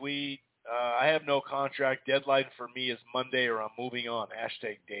out the tweet. I have no contract. Deadline for me is Monday or I'm moving on.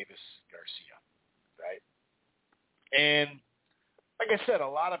 #Davis Garcia. Right? And like I said, a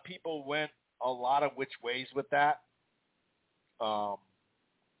lot of people went a lot of which ways with that.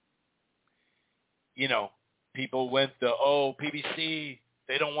 People went PBC,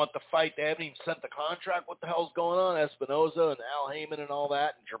 they don't want the fight. They haven't even sent the contract. What the hell's going on? Espinoza and Al Heyman and all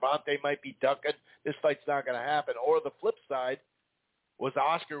that. And Gervonta might be ducking. This fight's not going to happen. Or the flip side was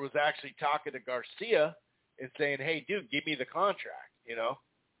Oscar was actually talking to Garcia and saying, hey, dude, give me the contract,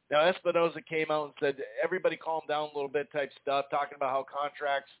 Now, Espinoza came out and said, everybody calm down a little bit type stuff, talking about how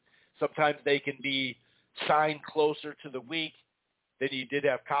contracts, sometimes they can be signed closer to the week. Then you did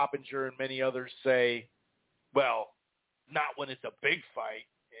have Coppinger and many others say, well, not when it's a big fight.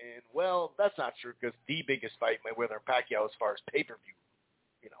 And, well, that's not true because the biggest fight, Mayweather and Pacquiao, as far as pay-per-view,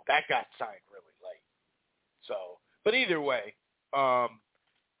 that got signed really late. So, but either way,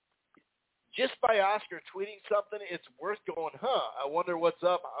 just by Oscar tweeting something, it's worth going, I wonder what's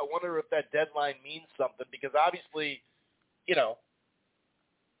up. I wonder if that deadline means something because obviously,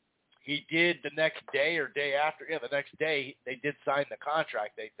 he did the next day or day after. Yeah, the next day they did sign the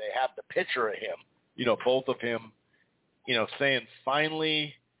contract. They have the picture of him, both of him, saying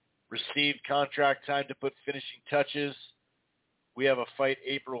finally received contract, time to put finishing touches. We have a fight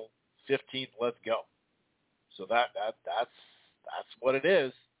April 15th. Let's go. So that's what it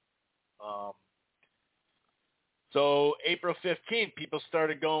is. So April 15th, people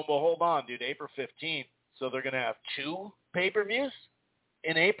started going, well, hold on, dude, April 15th. So they're going to have 2 pay-per-views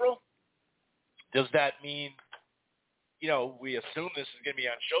in April? Does that mean, we assume this is going to be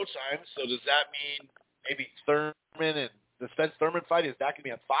on Showtime, so does that mean maybe Thurman and the Spence Thurman fight, is that going to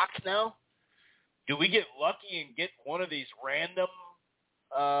be on Fox now? Do we get lucky and get one of these random,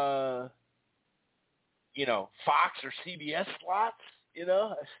 Fox or CBS slots,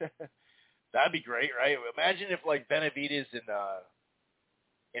 That'd be great, right? Imagine if, like, Benavidez and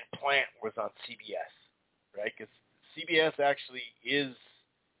Plant was on CBS, right? Because CBS actually is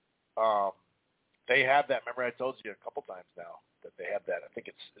they have that. Remember I told you a couple times now that they have that. I think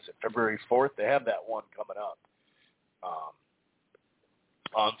is it February 4th? They have that one coming up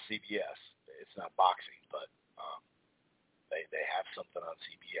on CBS. It's not boxing, but they have something on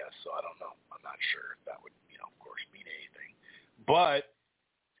CBS, so I don't know. I'm not sure if that would, of course, mean anything. But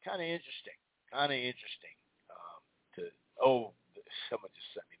it's kind of interesting. Someone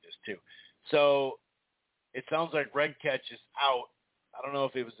just sent me this too. So it sounds like Redcatch is out. I don't know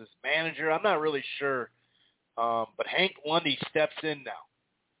if it was his manager. I'm not really sure. But Hank Lundy steps in now.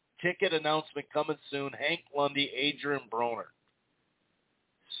 Ticket announcement coming soon. Hank Lundy, Adrian Broner.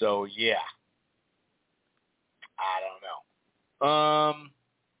 So, yeah. I don't know.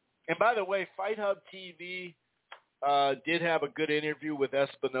 And by the way, Fight Hub TV did have a good interview with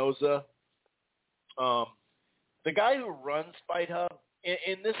Espinoza. The guy who runs Fight Hub,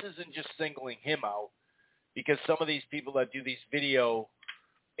 and this isn't just singling him out, because some of these people that do these video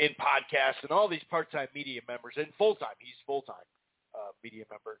and podcasts and all these part-time media members, and full-time, he's full-time media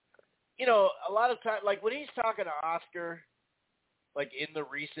member. A lot of time, like when he's talking to Oscar, like in the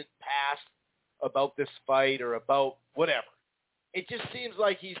recent past about this fight or about whatever, it just seems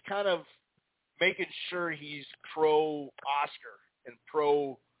like he's kind of making sure he's pro-Oscar and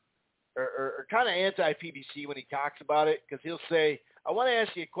pro or kind of anti-PBC when he talks about it, because he'll say, I want to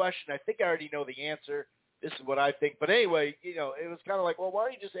ask you a question. I think I already know the answer. This is what I think. But anyway, it was kind of like, well, why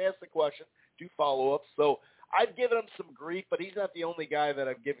don't you just ask the question, do follow-ups? So I've given him some grief, but he's not the only guy that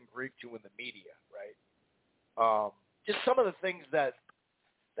I've given grief to in the media, right? Just some of the things that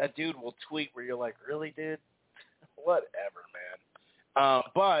dude will tweet where you're like, really, dude? Whatever, man.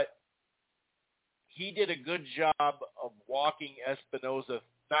 But he did a good job of walking Espinoza.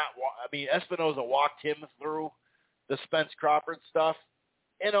 Espinoza walked him through the Spence Crawford stuff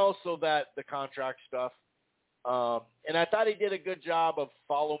and also the contract stuff. And I thought he did a good job of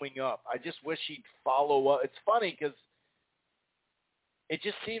following up. I just wish he'd follow up. It's funny because it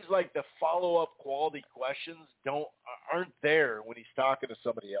just seems like the follow-up quality questions aren't there when he's talking to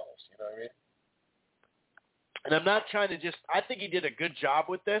somebody else. You know what I mean? And I'm not trying to I think he did a good job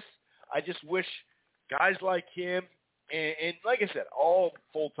with this. I just wish guys like him, and like I said, all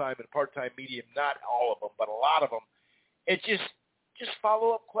full-time and part-time media, not all of them, but a lot of them, it just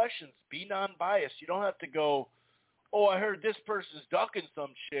follow-up questions. Be non-biased. You don't have to go, oh, I heard this person's ducking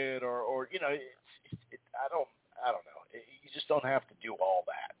some shit, or I don't know. You just don't have to do all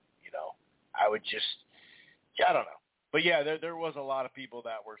that, I don't know. But, yeah, there was a lot of people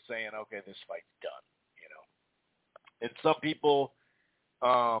that were saying, okay, this fight's done, And some people,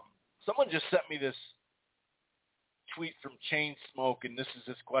 someone just sent me this tweet from Chain Smoke, and this is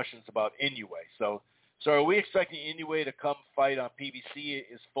his questions about Inoue. So are we expecting Inoue to come fight on PBC?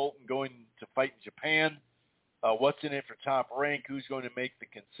 Is Fulton going to fight in Japan? What's in it for Top Rank? Who's going to make the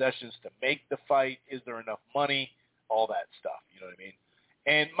concessions to make the fight? Is there enough money? All that stuff, you know what I mean?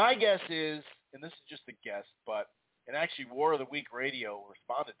 And my guess is, and this is just a guess, and actually War of the Week Radio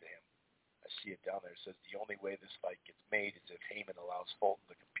responded to him. I see it down there. It says the only way this fight gets made is if Heyman allows Fulton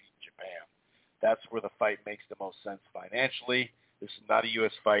to compete in Japan. That's where the fight makes the most sense financially. This is not a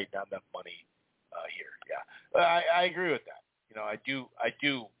U.S. fight, not enough money here. Yeah, but I agree with that. You know, I do.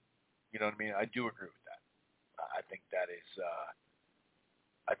 You know what I mean? I do agree with that. I think that is.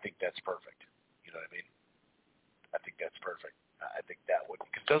 I think that's perfect. You know what I mean? I think that's perfect. I think that would,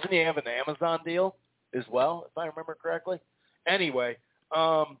 because doesn't he have an Amazon deal as well, if I remember correctly? Anyway,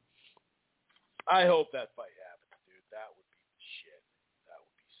 I hope that fight happens, dude. That would be shit. That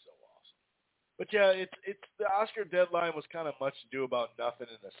would be so awesome. But yeah, it's the Oscar deadline was kind of much ado about nothing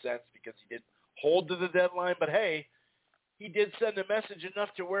in a sense because he didn't hold to the deadline. But hey, he did send a message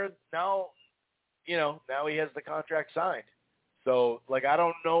enough to where now, you know, now he has the contract signed. So like, I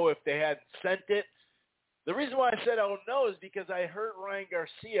don't know if they hadn't sent it. The reason why I said I don't know is because I heard Ryan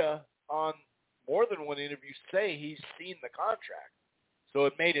Garcia on more than one interview say he's seen the contract. So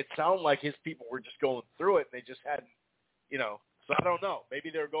it made it sound like his people were just going through it and they just hadn't, you know. So I don't know.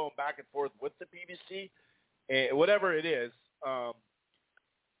 Maybe they're going back and forth with the PBC. Whatever it is,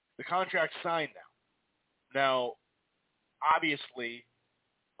 the contract's signed now. Now, obviously,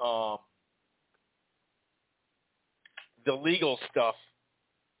 the legal stuff,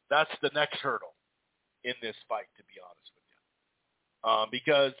 that's the next hurdle in this fight, to be honest with you.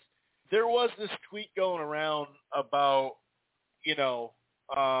 Because there was this tweet going around about, you know,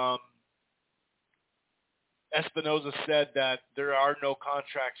 Espinoza said that there are no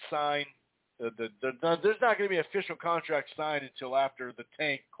contracts signed. There's not going to be an official contract signed until after the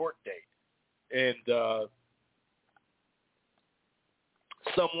Tank court date. And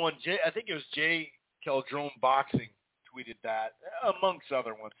someone, I think it was Jay Keldrome Boxing, tweeted that, amongst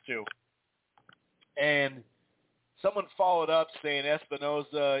other ones too. And someone followed up saying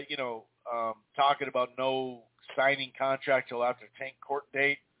Espinoza, you know, talking about no signing contract till after Tank court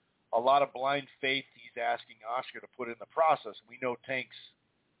date. A lot of blind faith he's asking Oscar to put in the process. We know Tank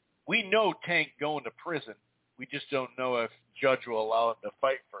going to prison. We just don't know if Judge will allow him to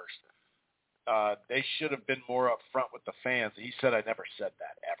fight first. They should have been more upfront with the fans. He said, I never said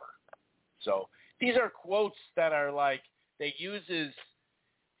that ever. So these are quotes that are like, they use his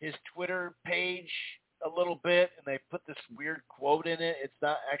Twitter page a little bit, and they put this weird quote in it. It's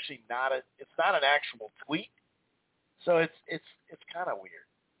not an actual tweet, so it's kind of weird.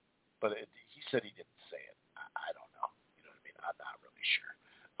 But he said he didn't say it. I don't know. You know what I mean? I'm not really sure.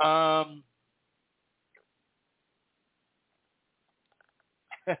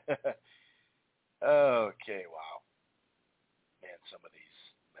 Okay, wow. Man, some of these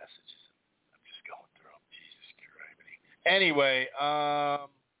messages, I'm just going through them. Jesus Christ. Anyway,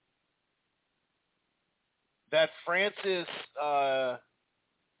 that Francis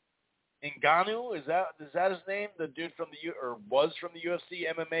Ngannou, is that his name? The dude from was from the UFC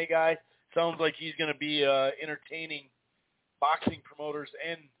MMA guy. Sounds like he's going to be entertaining boxing promoters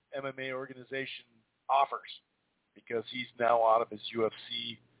and MMA organization offers because he's now out of his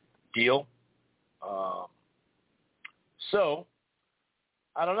UFC deal. So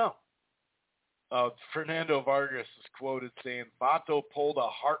I don't know. Fernando Vargas is quoted saying, Vato pulled a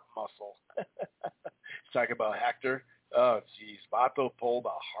heart muscle. He's talking about Hector. Oh, geez. Vato pulled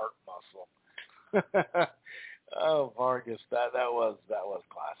a heart muscle. Oh, Vargas. That was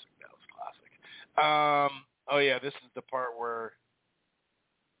classic. That was classic. Oh, yeah, this is the part where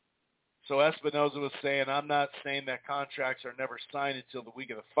so Espinoza was saying, I'm not saying that contracts are never signed until the week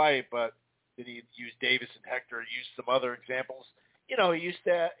of the fight, but did he use Davis and Hector, use some other examples? You know, he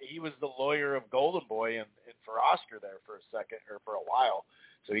was the lawyer of Golden Boy and for Oscar there for a second or for a while.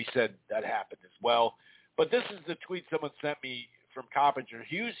 So he said that happened as well. But this is the tweet someone sent me from Coppinger.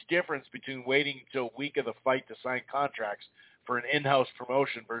 Huge difference between waiting until a week of the fight to sign contracts for an in-house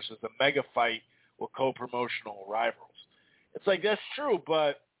promotion versus a mega fight with co-promotional rivals. It's like, that's true,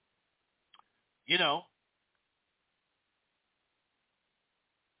 but, you know,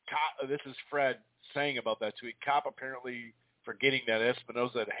 this is Fred saying about that tweet. Cop apparently forgetting that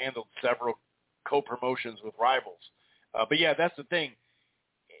Espinoza had handled several co-promotions with rivals. But yeah, that's the thing.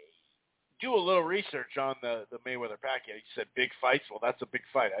 Do a little research on the Mayweather-Pacquiao. He said big fights. Well, that's a big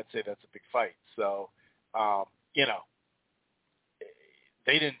fight. I'd say that's a big fight. So, you know,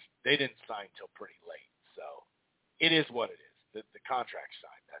 they didn't sign till pretty late. So, it is what it is. The contract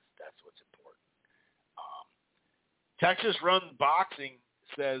signed. That's what's important. Texas Run Boxing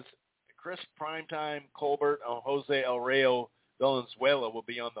says Chris Primetime Colbert and Jose El Rayo Valenzuela will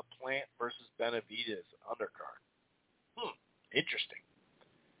be on the Plant versus Benavidez undercard. Interesting.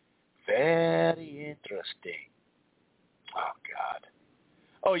 Very interesting. Oh, God.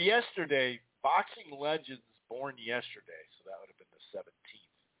 Oh, yesterday, Boxing Legends born yesterday, so that would have been the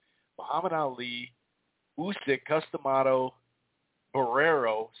 17th. Muhammad Ali, Usyk, Customato,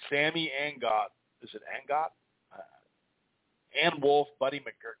 Barrero, Sammy Angot. Is it Angot? Ann Wolf, Buddy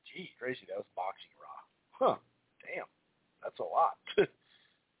McGirt. Gee, crazy. That was Boxing Raw. Huh. Damn. That's a lot.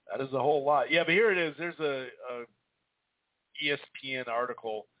 That is a whole lot. Yeah, but here it is. There's a ESPN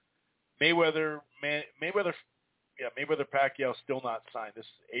article. Mayweather Pacquiao still not signed. This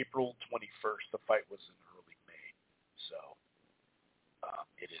is April 21st. The fight was in early May. So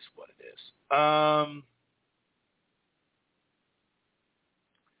it is what it is.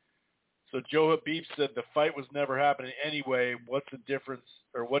 So Joe Habib said the fight was never happening anyway. What's the difference,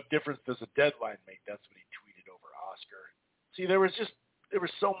 or what difference does a deadline make? That's what he tweeted over Oscar. See, there was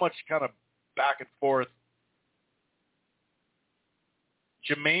so much kind of back and forth.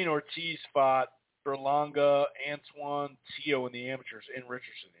 Jermaine Ortiz fought Berlanga, Antoine Tio in the amateurs, in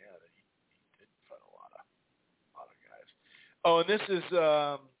Richardson. Yeah, he did fight a lot of guys. Oh, and this is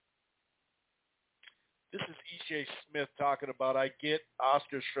E.J. Smith talking about, I get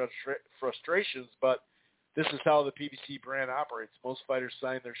Oscar's frustrations, but this is how the PBC brand operates. Most fighters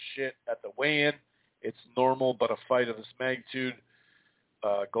sign their shit at the weigh-in. It's normal, but a fight of this magnitude,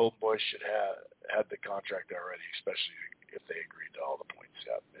 Golden Boy should have had the contract already, especially if they agreed to all the points.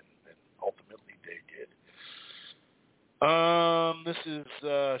 Yeah, and ultimately they did. This is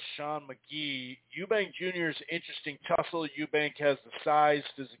Sean McGee. Eubank Jr.'s interesting tussle. Eubank has the size,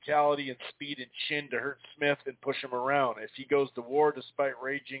 physicality, and speed and chin to hurt Smith and push him around. If he goes to war despite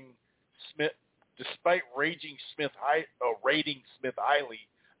rating Smith highly,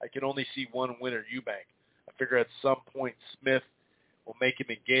 I can only see one winner, Eubank. I figure at some point Smith will make him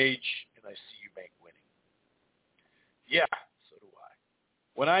engage, and I see Eubank winning. Yeah, so do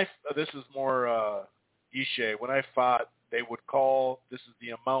I. This is more Ishe. When I fought, they would call, this is the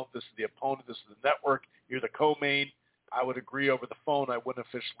amount, this is the opponent, this is the network, you're the co-main. I would agree over the phone. I wouldn't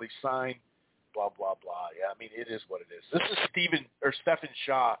officially sign, blah, blah, blah. Yeah, I mean, it is what it is. This is Stephen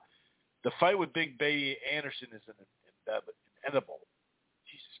Shaw. The fight with Big Baby Anderson is inedible.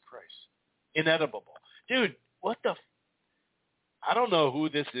 Jesus Christ. Inedible. Dude, what the I don't know who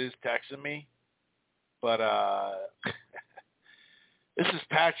this is texting me, but this is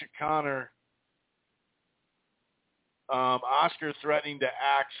Patrick Connor. Oscar threatening to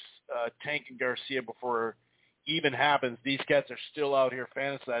axe Tank and Garcia before it even happens. These cats are still out here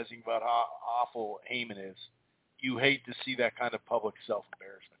fantasizing about how awful Heyman is. You hate to see that kind of public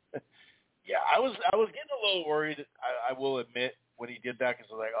self-embarrassment. Yeah, I was getting a little worried, I will admit, when he did that,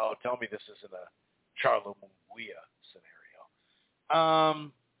 because I was like, oh, tell me this isn't a Charlo Munguia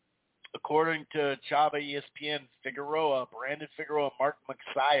scenario. According to Chava ESPN, Brandon Figueroa, Mark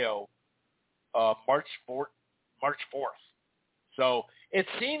Magsayo, March 4th. So it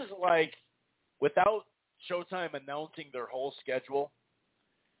seems like without Showtime announcing their whole schedule,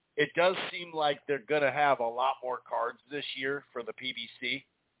 it does seem like they're going to have a lot more cards this year for the PBC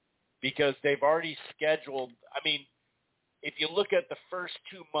because they've already scheduled. I mean, if you look at the first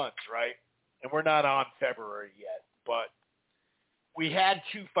 2 months, right, and we're not on February yet, but we had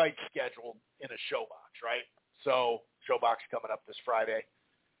 2 fights scheduled in a Showbox, right? So Showbox coming up this Friday.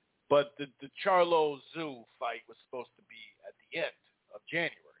 But the Charlo Zoo fight was supposed to be at the end of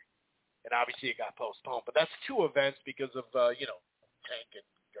January. And obviously it got postponed. But that's 2 events because of, Tank and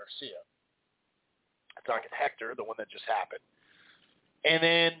Garcia. I'm talking Hector, the one that just happened. And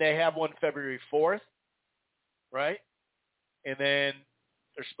then they have one February 4th, right? And then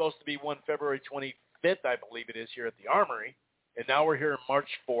there's supposed to be one February 25th, I believe it is, here at the Armory. And now we're hearing March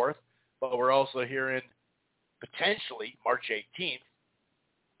 4th, but we're also hearing potentially March 18th.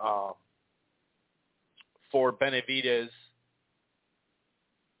 For Benavidez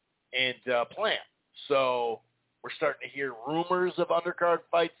and Plant. So we're starting to hear rumors of undercard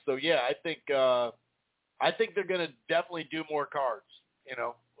fights. So yeah, I think they're going to definitely do more cards. You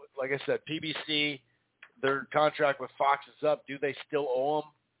know, like I said, PBC, their contract with Fox is up. Do they still owe them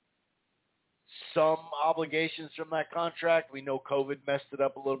some obligations from that contract? We know COVID messed it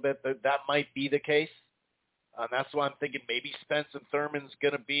up a little bit. That might be the case. That's why I'm thinking maybe Spence and Thurman's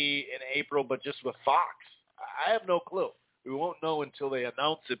going to be in April, but just with Fox. I have no clue. We won't know until they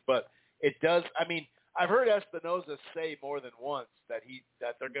announce it, but it does. I mean, I've heard Espinoza say more than once that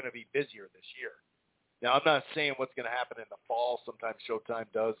they're going to be busier this year. Now, I'm not saying what's going to happen in the fall. Sometimes Showtime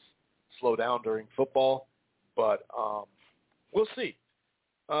does slow down during football, but we'll see.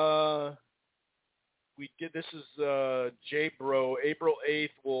 This is J-Bro. April 8th,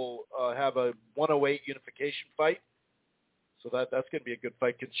 we'll have a 108 unification fight. So that's going to be a good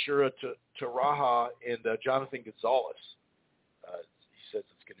fight. Kenshiro Taraha and Jonathan Gonzalez. He says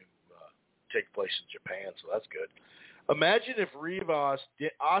it's going to take place in Japan, so that's good. Imagine if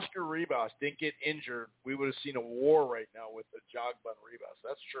Oscar Rivas didn't get injured, we would have seen a war right now with the Jogbun Rivas.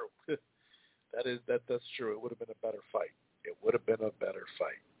 That's true. That's true. It would have been a better fight. It would have been a better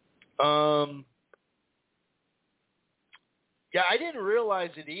fight. Yeah, I didn't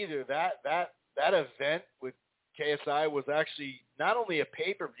realize it either. That event with KSI was actually not only a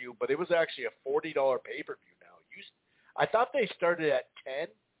pay-per-view, but it was actually a $40 pay-per-view now. I thought they started at 10,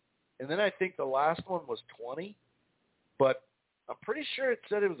 and then I think the last one was 20, but I'm pretty sure it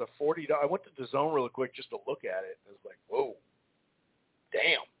said it was a $40. I went to DAZN real quick just to look at it, and it was like, whoa,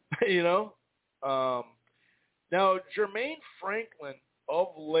 damn, Now, Jermaine Franklin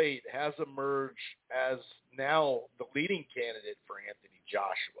of late has emerged as now the leading candidate for Anthony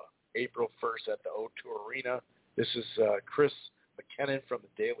Joshua. April 1st at the O2 Arena. This is Chris McKinnon from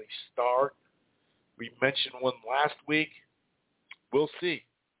the Daily Star. We mentioned one last week. We'll see,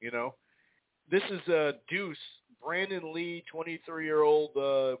 This is Deuce, Brandon Lee, 23-year-old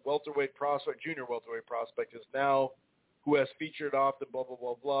welterweight prospect, junior welterweight prospect, is now, who has featured often, blah, blah,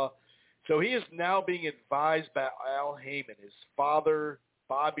 blah, blah. So he is now being advised by Al Heyman. His father,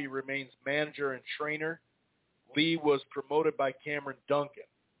 Bobby, remains manager and trainer. Lee was promoted by Cameron Duncan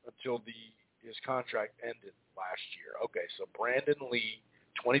until his contract ended last year. Okay, so Brandon Lee,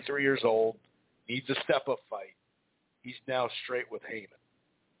 23 years old, needs a step-up fight. He's now straight with Heyman.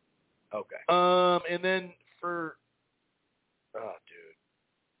 Okay. And then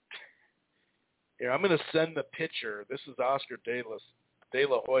Here, I'm going to send the picture. This is Oscar De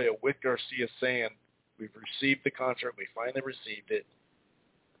La Hoya with Garcia saying, we've received the contract. We finally received it.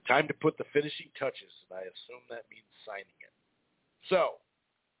 Time to put the finishing touches, and I assume that means signing it. So,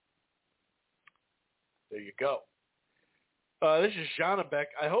 there you go. This is Janabek.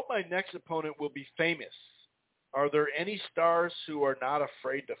 I hope my next opponent will be famous. Are there any stars who are not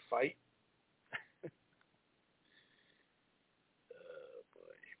afraid to fight?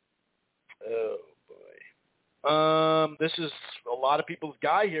 Oh, boy. This is a lot of people's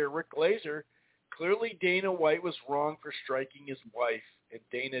guy here, Rick Glazer. Clearly, Dana White was wrong for striking his wife, and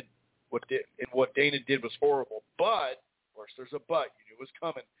what Dana did was horrible. But, of course, there's a but. You knew it was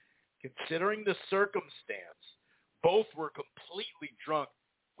coming. Considering the circumstance, both were completely drunk.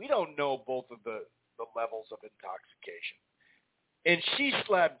 We don't know both of the levels of intoxication. And she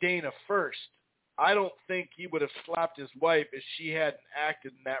slapped Dana first. I don't think he would have slapped his wife if she hadn't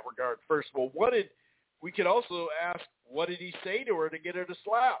acted in that regard first. Well, we could also ask, what did he say to her to get her to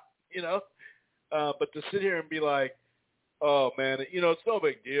slap? But to sit here and be like, oh, man, it's no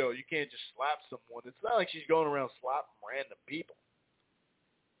big deal. You can't just slap someone. It's not like she's going around slapping random people.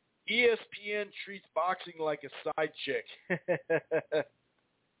 ESPN treats boxing like a side chick.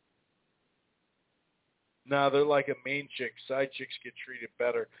 No, they're like a main chick. Side chicks get treated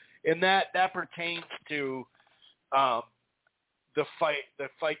better. And that pertains to the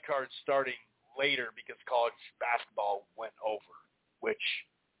fight card starting later because college basketball went over, which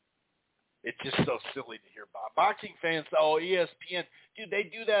it's just so silly to hear about. Boxing fans, ESPN, dude, they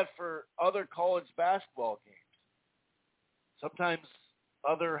do that for other college basketball games. Sometimes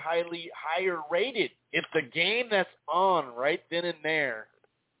other higher rated. If the game that's on right then and there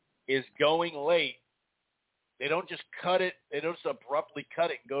is going late, they don't just cut it. They don't just abruptly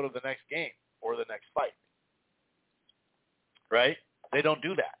cut it and go to the next game or the next fight. Right? They don't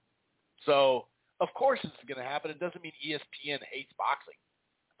do that. So, of course this is going to happen. It doesn't mean ESPN hates boxing.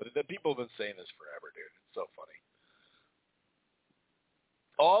 But the people have been saying this forever, dude. It's so funny.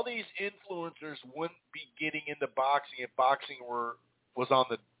 All these influencers wouldn't be getting into boxing if boxing was on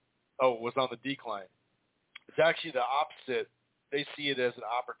the decline. It's actually the opposite. They see it as an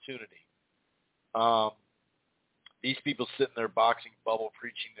opportunity. These people sit in their boxing bubble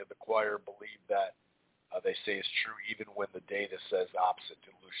preaching to the choir, believe that they say is true even when the data says opposite,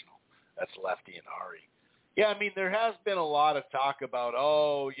 delusional. That's Lefty and Ari. Yeah, I mean, there has been a lot of talk about,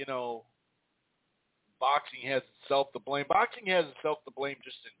 boxing has itself to blame. Boxing has itself to blame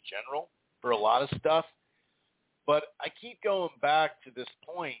just in general for a lot of stuff. But I keep going back to this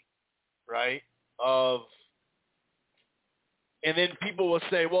point, right, and then people will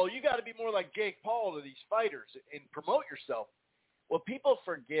say, well, you got to be more like Jake Paul to these fighters and promote yourself. What people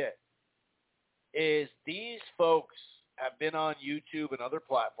forget is these folks have been on YouTube and other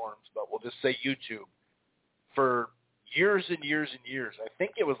platforms, but we'll just say YouTube, for years and years and years. I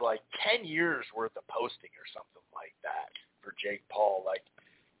think it was like 10 years worth of posting or something like that for Jake Paul. Like,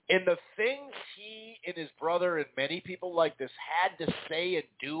 and the things he and his brother and many people like this had to say and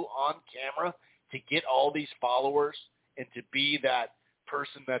do on camera to get all these followers and to be that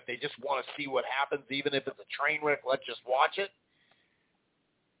person that they just want to see what happens, even if it's a train wreck, let's just watch it.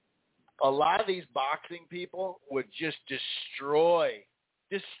 A lot of these boxing people would just destroy.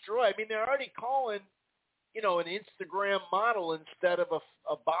 I mean, they're already calling, you know, an Instagram model instead of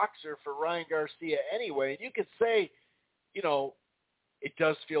a boxer for Ryan Garcia anyway. And you could say, you know, it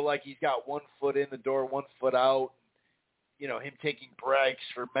does feel like he's got 1 foot in the door, 1 foot out. You know, him taking breaks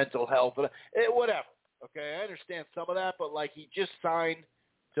for mental health, whatever. Okay, I understand some of that, but like he just signed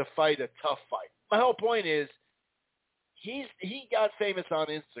to fight a tough fight. My whole point is he got famous on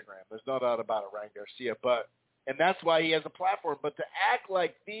Instagram. There's no doubt about it, Ryan Garcia, and that's why he has a platform. But to act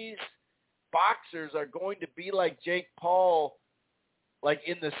like these boxers are going to be like Jake Paul, like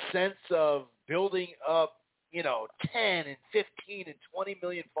in the sense of building up, you know, 10 and 15 and 20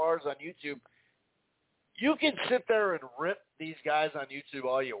 million followers on YouTube. You can sit there and rip these guys on YouTube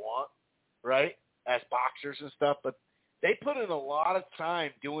all you want, right, as boxers and stuff, but they put in a lot of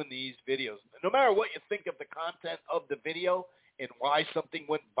time doing these videos. No matter what you think of the content of the video and why something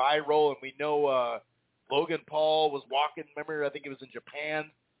went viral, and we know Logan Paul was walking, remember, I think it was in Japan.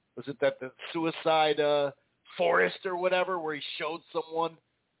 Was it that the suicide forest or whatever, where he showed someone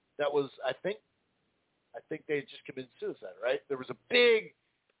that was, I think they had just committed suicide, right? There was a big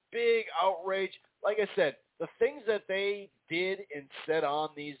outrage. Like I said, the things that they did and said on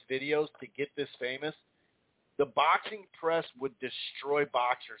these videos to get this famous, the boxing press would destroy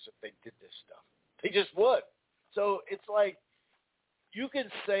boxers if they did this stuff. They just would. So it's like you can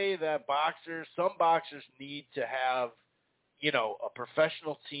say that some boxers need to have, you know, a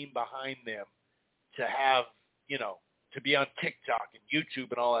professional team behind them to have, you know, to be on TikTok and YouTube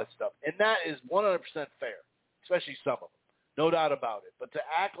and all that stuff. And that is 100% fair, especially some of them. No doubt about it. But to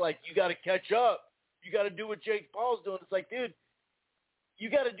act like you got to catch up, you got to do what Jake Paul's doing, it's like, dude, you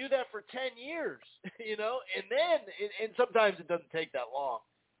got to do that for 10 years, you know? And then, and sometimes it doesn't take that long.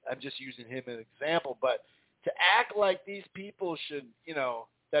 I'm just using him as an example. But to act like these people should, you know,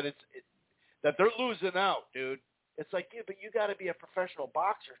 that that they're losing out, dude. It's like, yeah, but you got to be a professional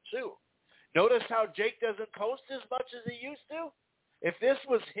boxer too. Notice how Jake doesn't post as much as he used to? If this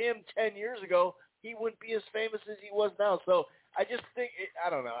was him 10 years ago, he wouldn't be as famous as he was now. So I just think, I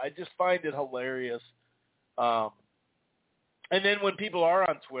don't know, I just find it hilarious. And then when people are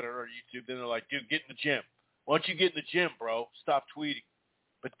on Twitter or YouTube, then they're like, dude, get in the gym. Why don't you get in the gym, bro? Stop tweeting.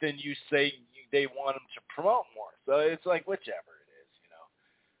 But then you say they want him to promote more. So it's like whichever it is, you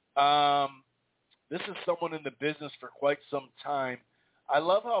know. This is someone in the business for quite some time. I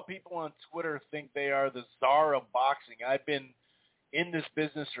love how people on Twitter think they are the czar of boxing. I've been in this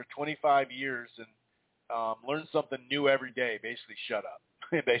business for 25 years and learn something new every day. Basically, shut up.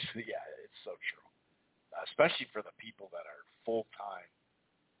 Basically, yeah, it's so true. Especially for the people that are full-time,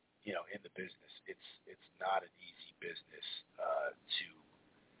 you know, in the business. It's not an easy business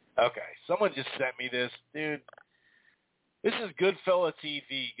to. Okay, someone just sent me this, dude. This is Goodfella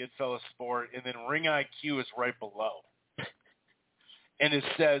TV, Goodfella Sport, and then Ring IQ is right below. And it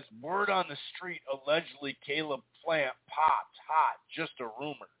says, word on the street, allegedly Caleb Plant popped hot, just a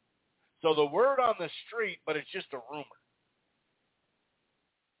rumor. So the word on the street, but it's just a rumor.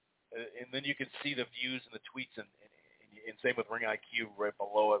 And then you can see the views and the tweets, and same with Ring IQ right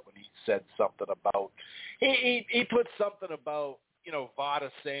below it when he said something about, he put something about, you know,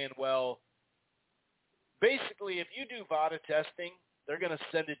 VADA saying, well, basically if you do VADA testing, they're going to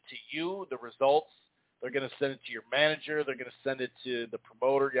send it to you, the results. They're going to send it to your manager. They're going to send it to the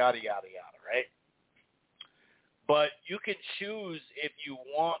promoter, yada, yada, yada, right? But you can choose if you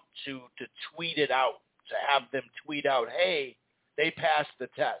want to tweet it out, to have them tweet out, hey, they passed the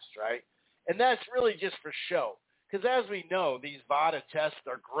test, right? And that's really just for show. Because as we know, these VADA tests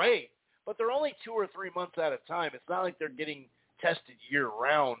are great, but they're only 2 or 3 months at a time. It's not like they're getting tested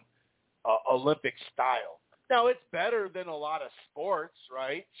year-round, Olympic style. Now, it's better than a lot of sports,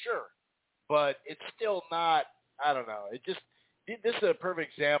 right? Sure. But it's still not, I don't know. This is a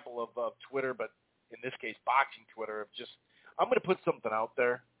perfect example of Twitter, but in this case, boxing Twitter, of just, I'm going to put something out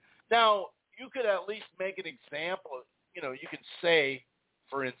there. Now, you could at least make an example. You know, you could say,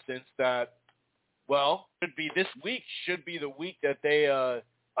 for instance, that, well, this week should be the week that they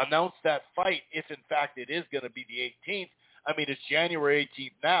announce that fight, if in fact it is going to be the 18th. I mean, it's January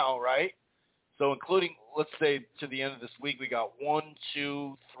 18th now, right? So including, let's say, to the end of this week, we got 1,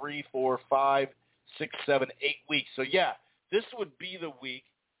 2, 3, 4, 5, 6, 7, 8 weeks. So, yeah, this would be the week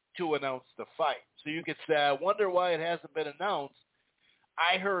to announce the fight. So you could say, I wonder why it hasn't been announced.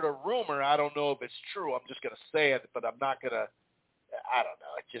 I heard a rumor. I don't know if it's true. I'm just going to say it, but I'm not going to, I don't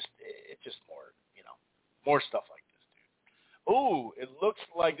know. It's just more, more stuff like this, dude. Ooh, it looks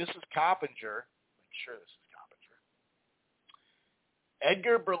like this is Coppinger. I'm sure this is Coppinger.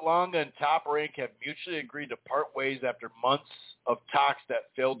 Edgar Berlanga and Top Rank have mutually agreed to part ways after months of talks that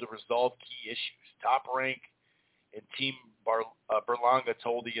failed to resolve key issues. Top Rank and Team Berlanga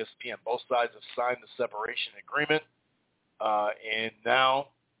told ESPN both sides have signed the separation agreement, and now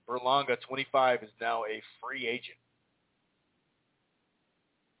Berlanga, 25, is now a free agent.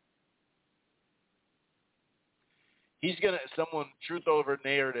 He's going to, Truth Over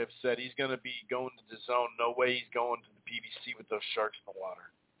Narrative said he's going to be going to the Zone. No way he's going to the PBC with those sharks in the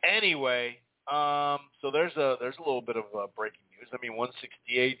water. Anyway, so there's a little bit of breaking news. I mean,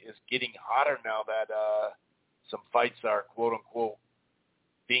 168 is getting hotter now that some fights are, quote unquote,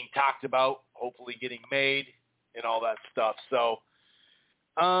 being talked about, hopefully getting made and all that stuff. So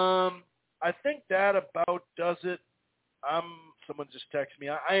I think that about does it. Someone just texted me.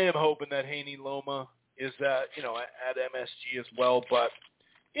 I am hoping that Haney Loma is at MSG as well, but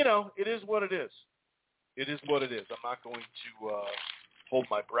it is what it is. It is what it is. I'm not going to hold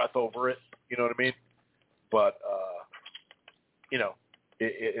my breath over it. You know what I mean? But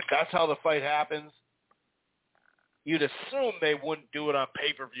if that's how the fight happens, you'd assume they wouldn't do it on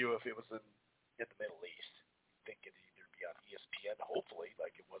pay-per-view if it was in the Middle East. I think it'd either be on ESPN, hopefully,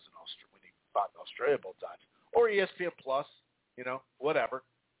 like it was in Australia when he fought in Australia both times, or ESPN Plus. Whatever.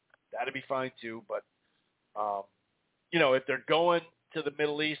 That'd be fine too. But if they're going to the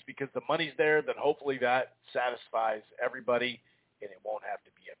Middle East because the money's there, then hopefully that satisfies everybody and it won't have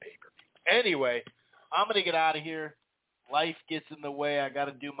to be a pay-per-view. Anyway, I'm going to get out of here. Life gets in the way. I got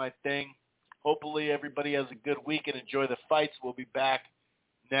to do my thing. Hopefully everybody has a good week and enjoy the fights. We'll be back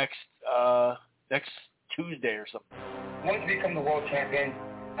next Tuesday or something. Once you become the world champion,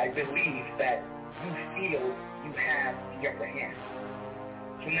 I believe that you feel you have the upper hand.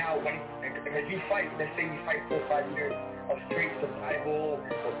 So now, as you fight, let's say you fight 4 or 5 years of straight survival,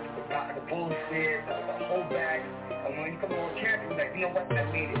 the bullshit, the holdback, and when you become the world champion, you're like, you know what, I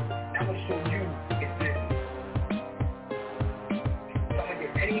made it. Now I'm going to show you it's business. So I'm going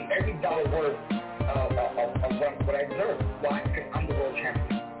to get every dollar worth of what I deserve. Why? Because I'm the world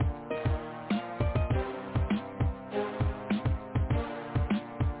champion.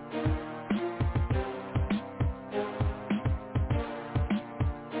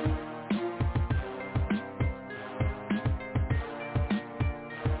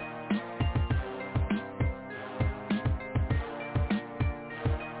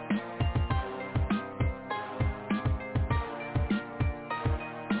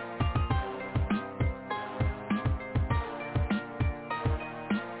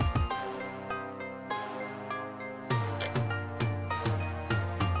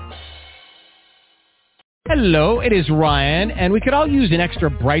 Hello, it is Ryan, and we could all use an extra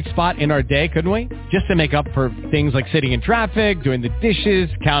bright spot in our day, couldn't we? Just to make up for things like sitting in traffic, doing the dishes,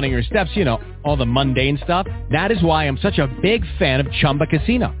 counting your steps, all the mundane stuff. That is why I'm such a big fan of Chumba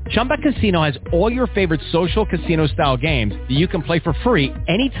Casino. Chumba Casino has all your favorite social casino-style games that you can play for free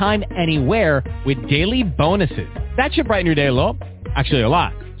anytime, anywhere with daily bonuses. That should brighten your day a little. Actually, a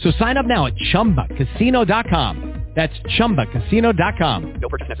lot. So sign up now at ChumbaCasino.com. That's ChumbaCasino.com. No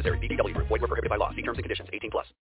purchase necessary. VGW Group. Void where prohibited by law. See terms and conditions. 18+.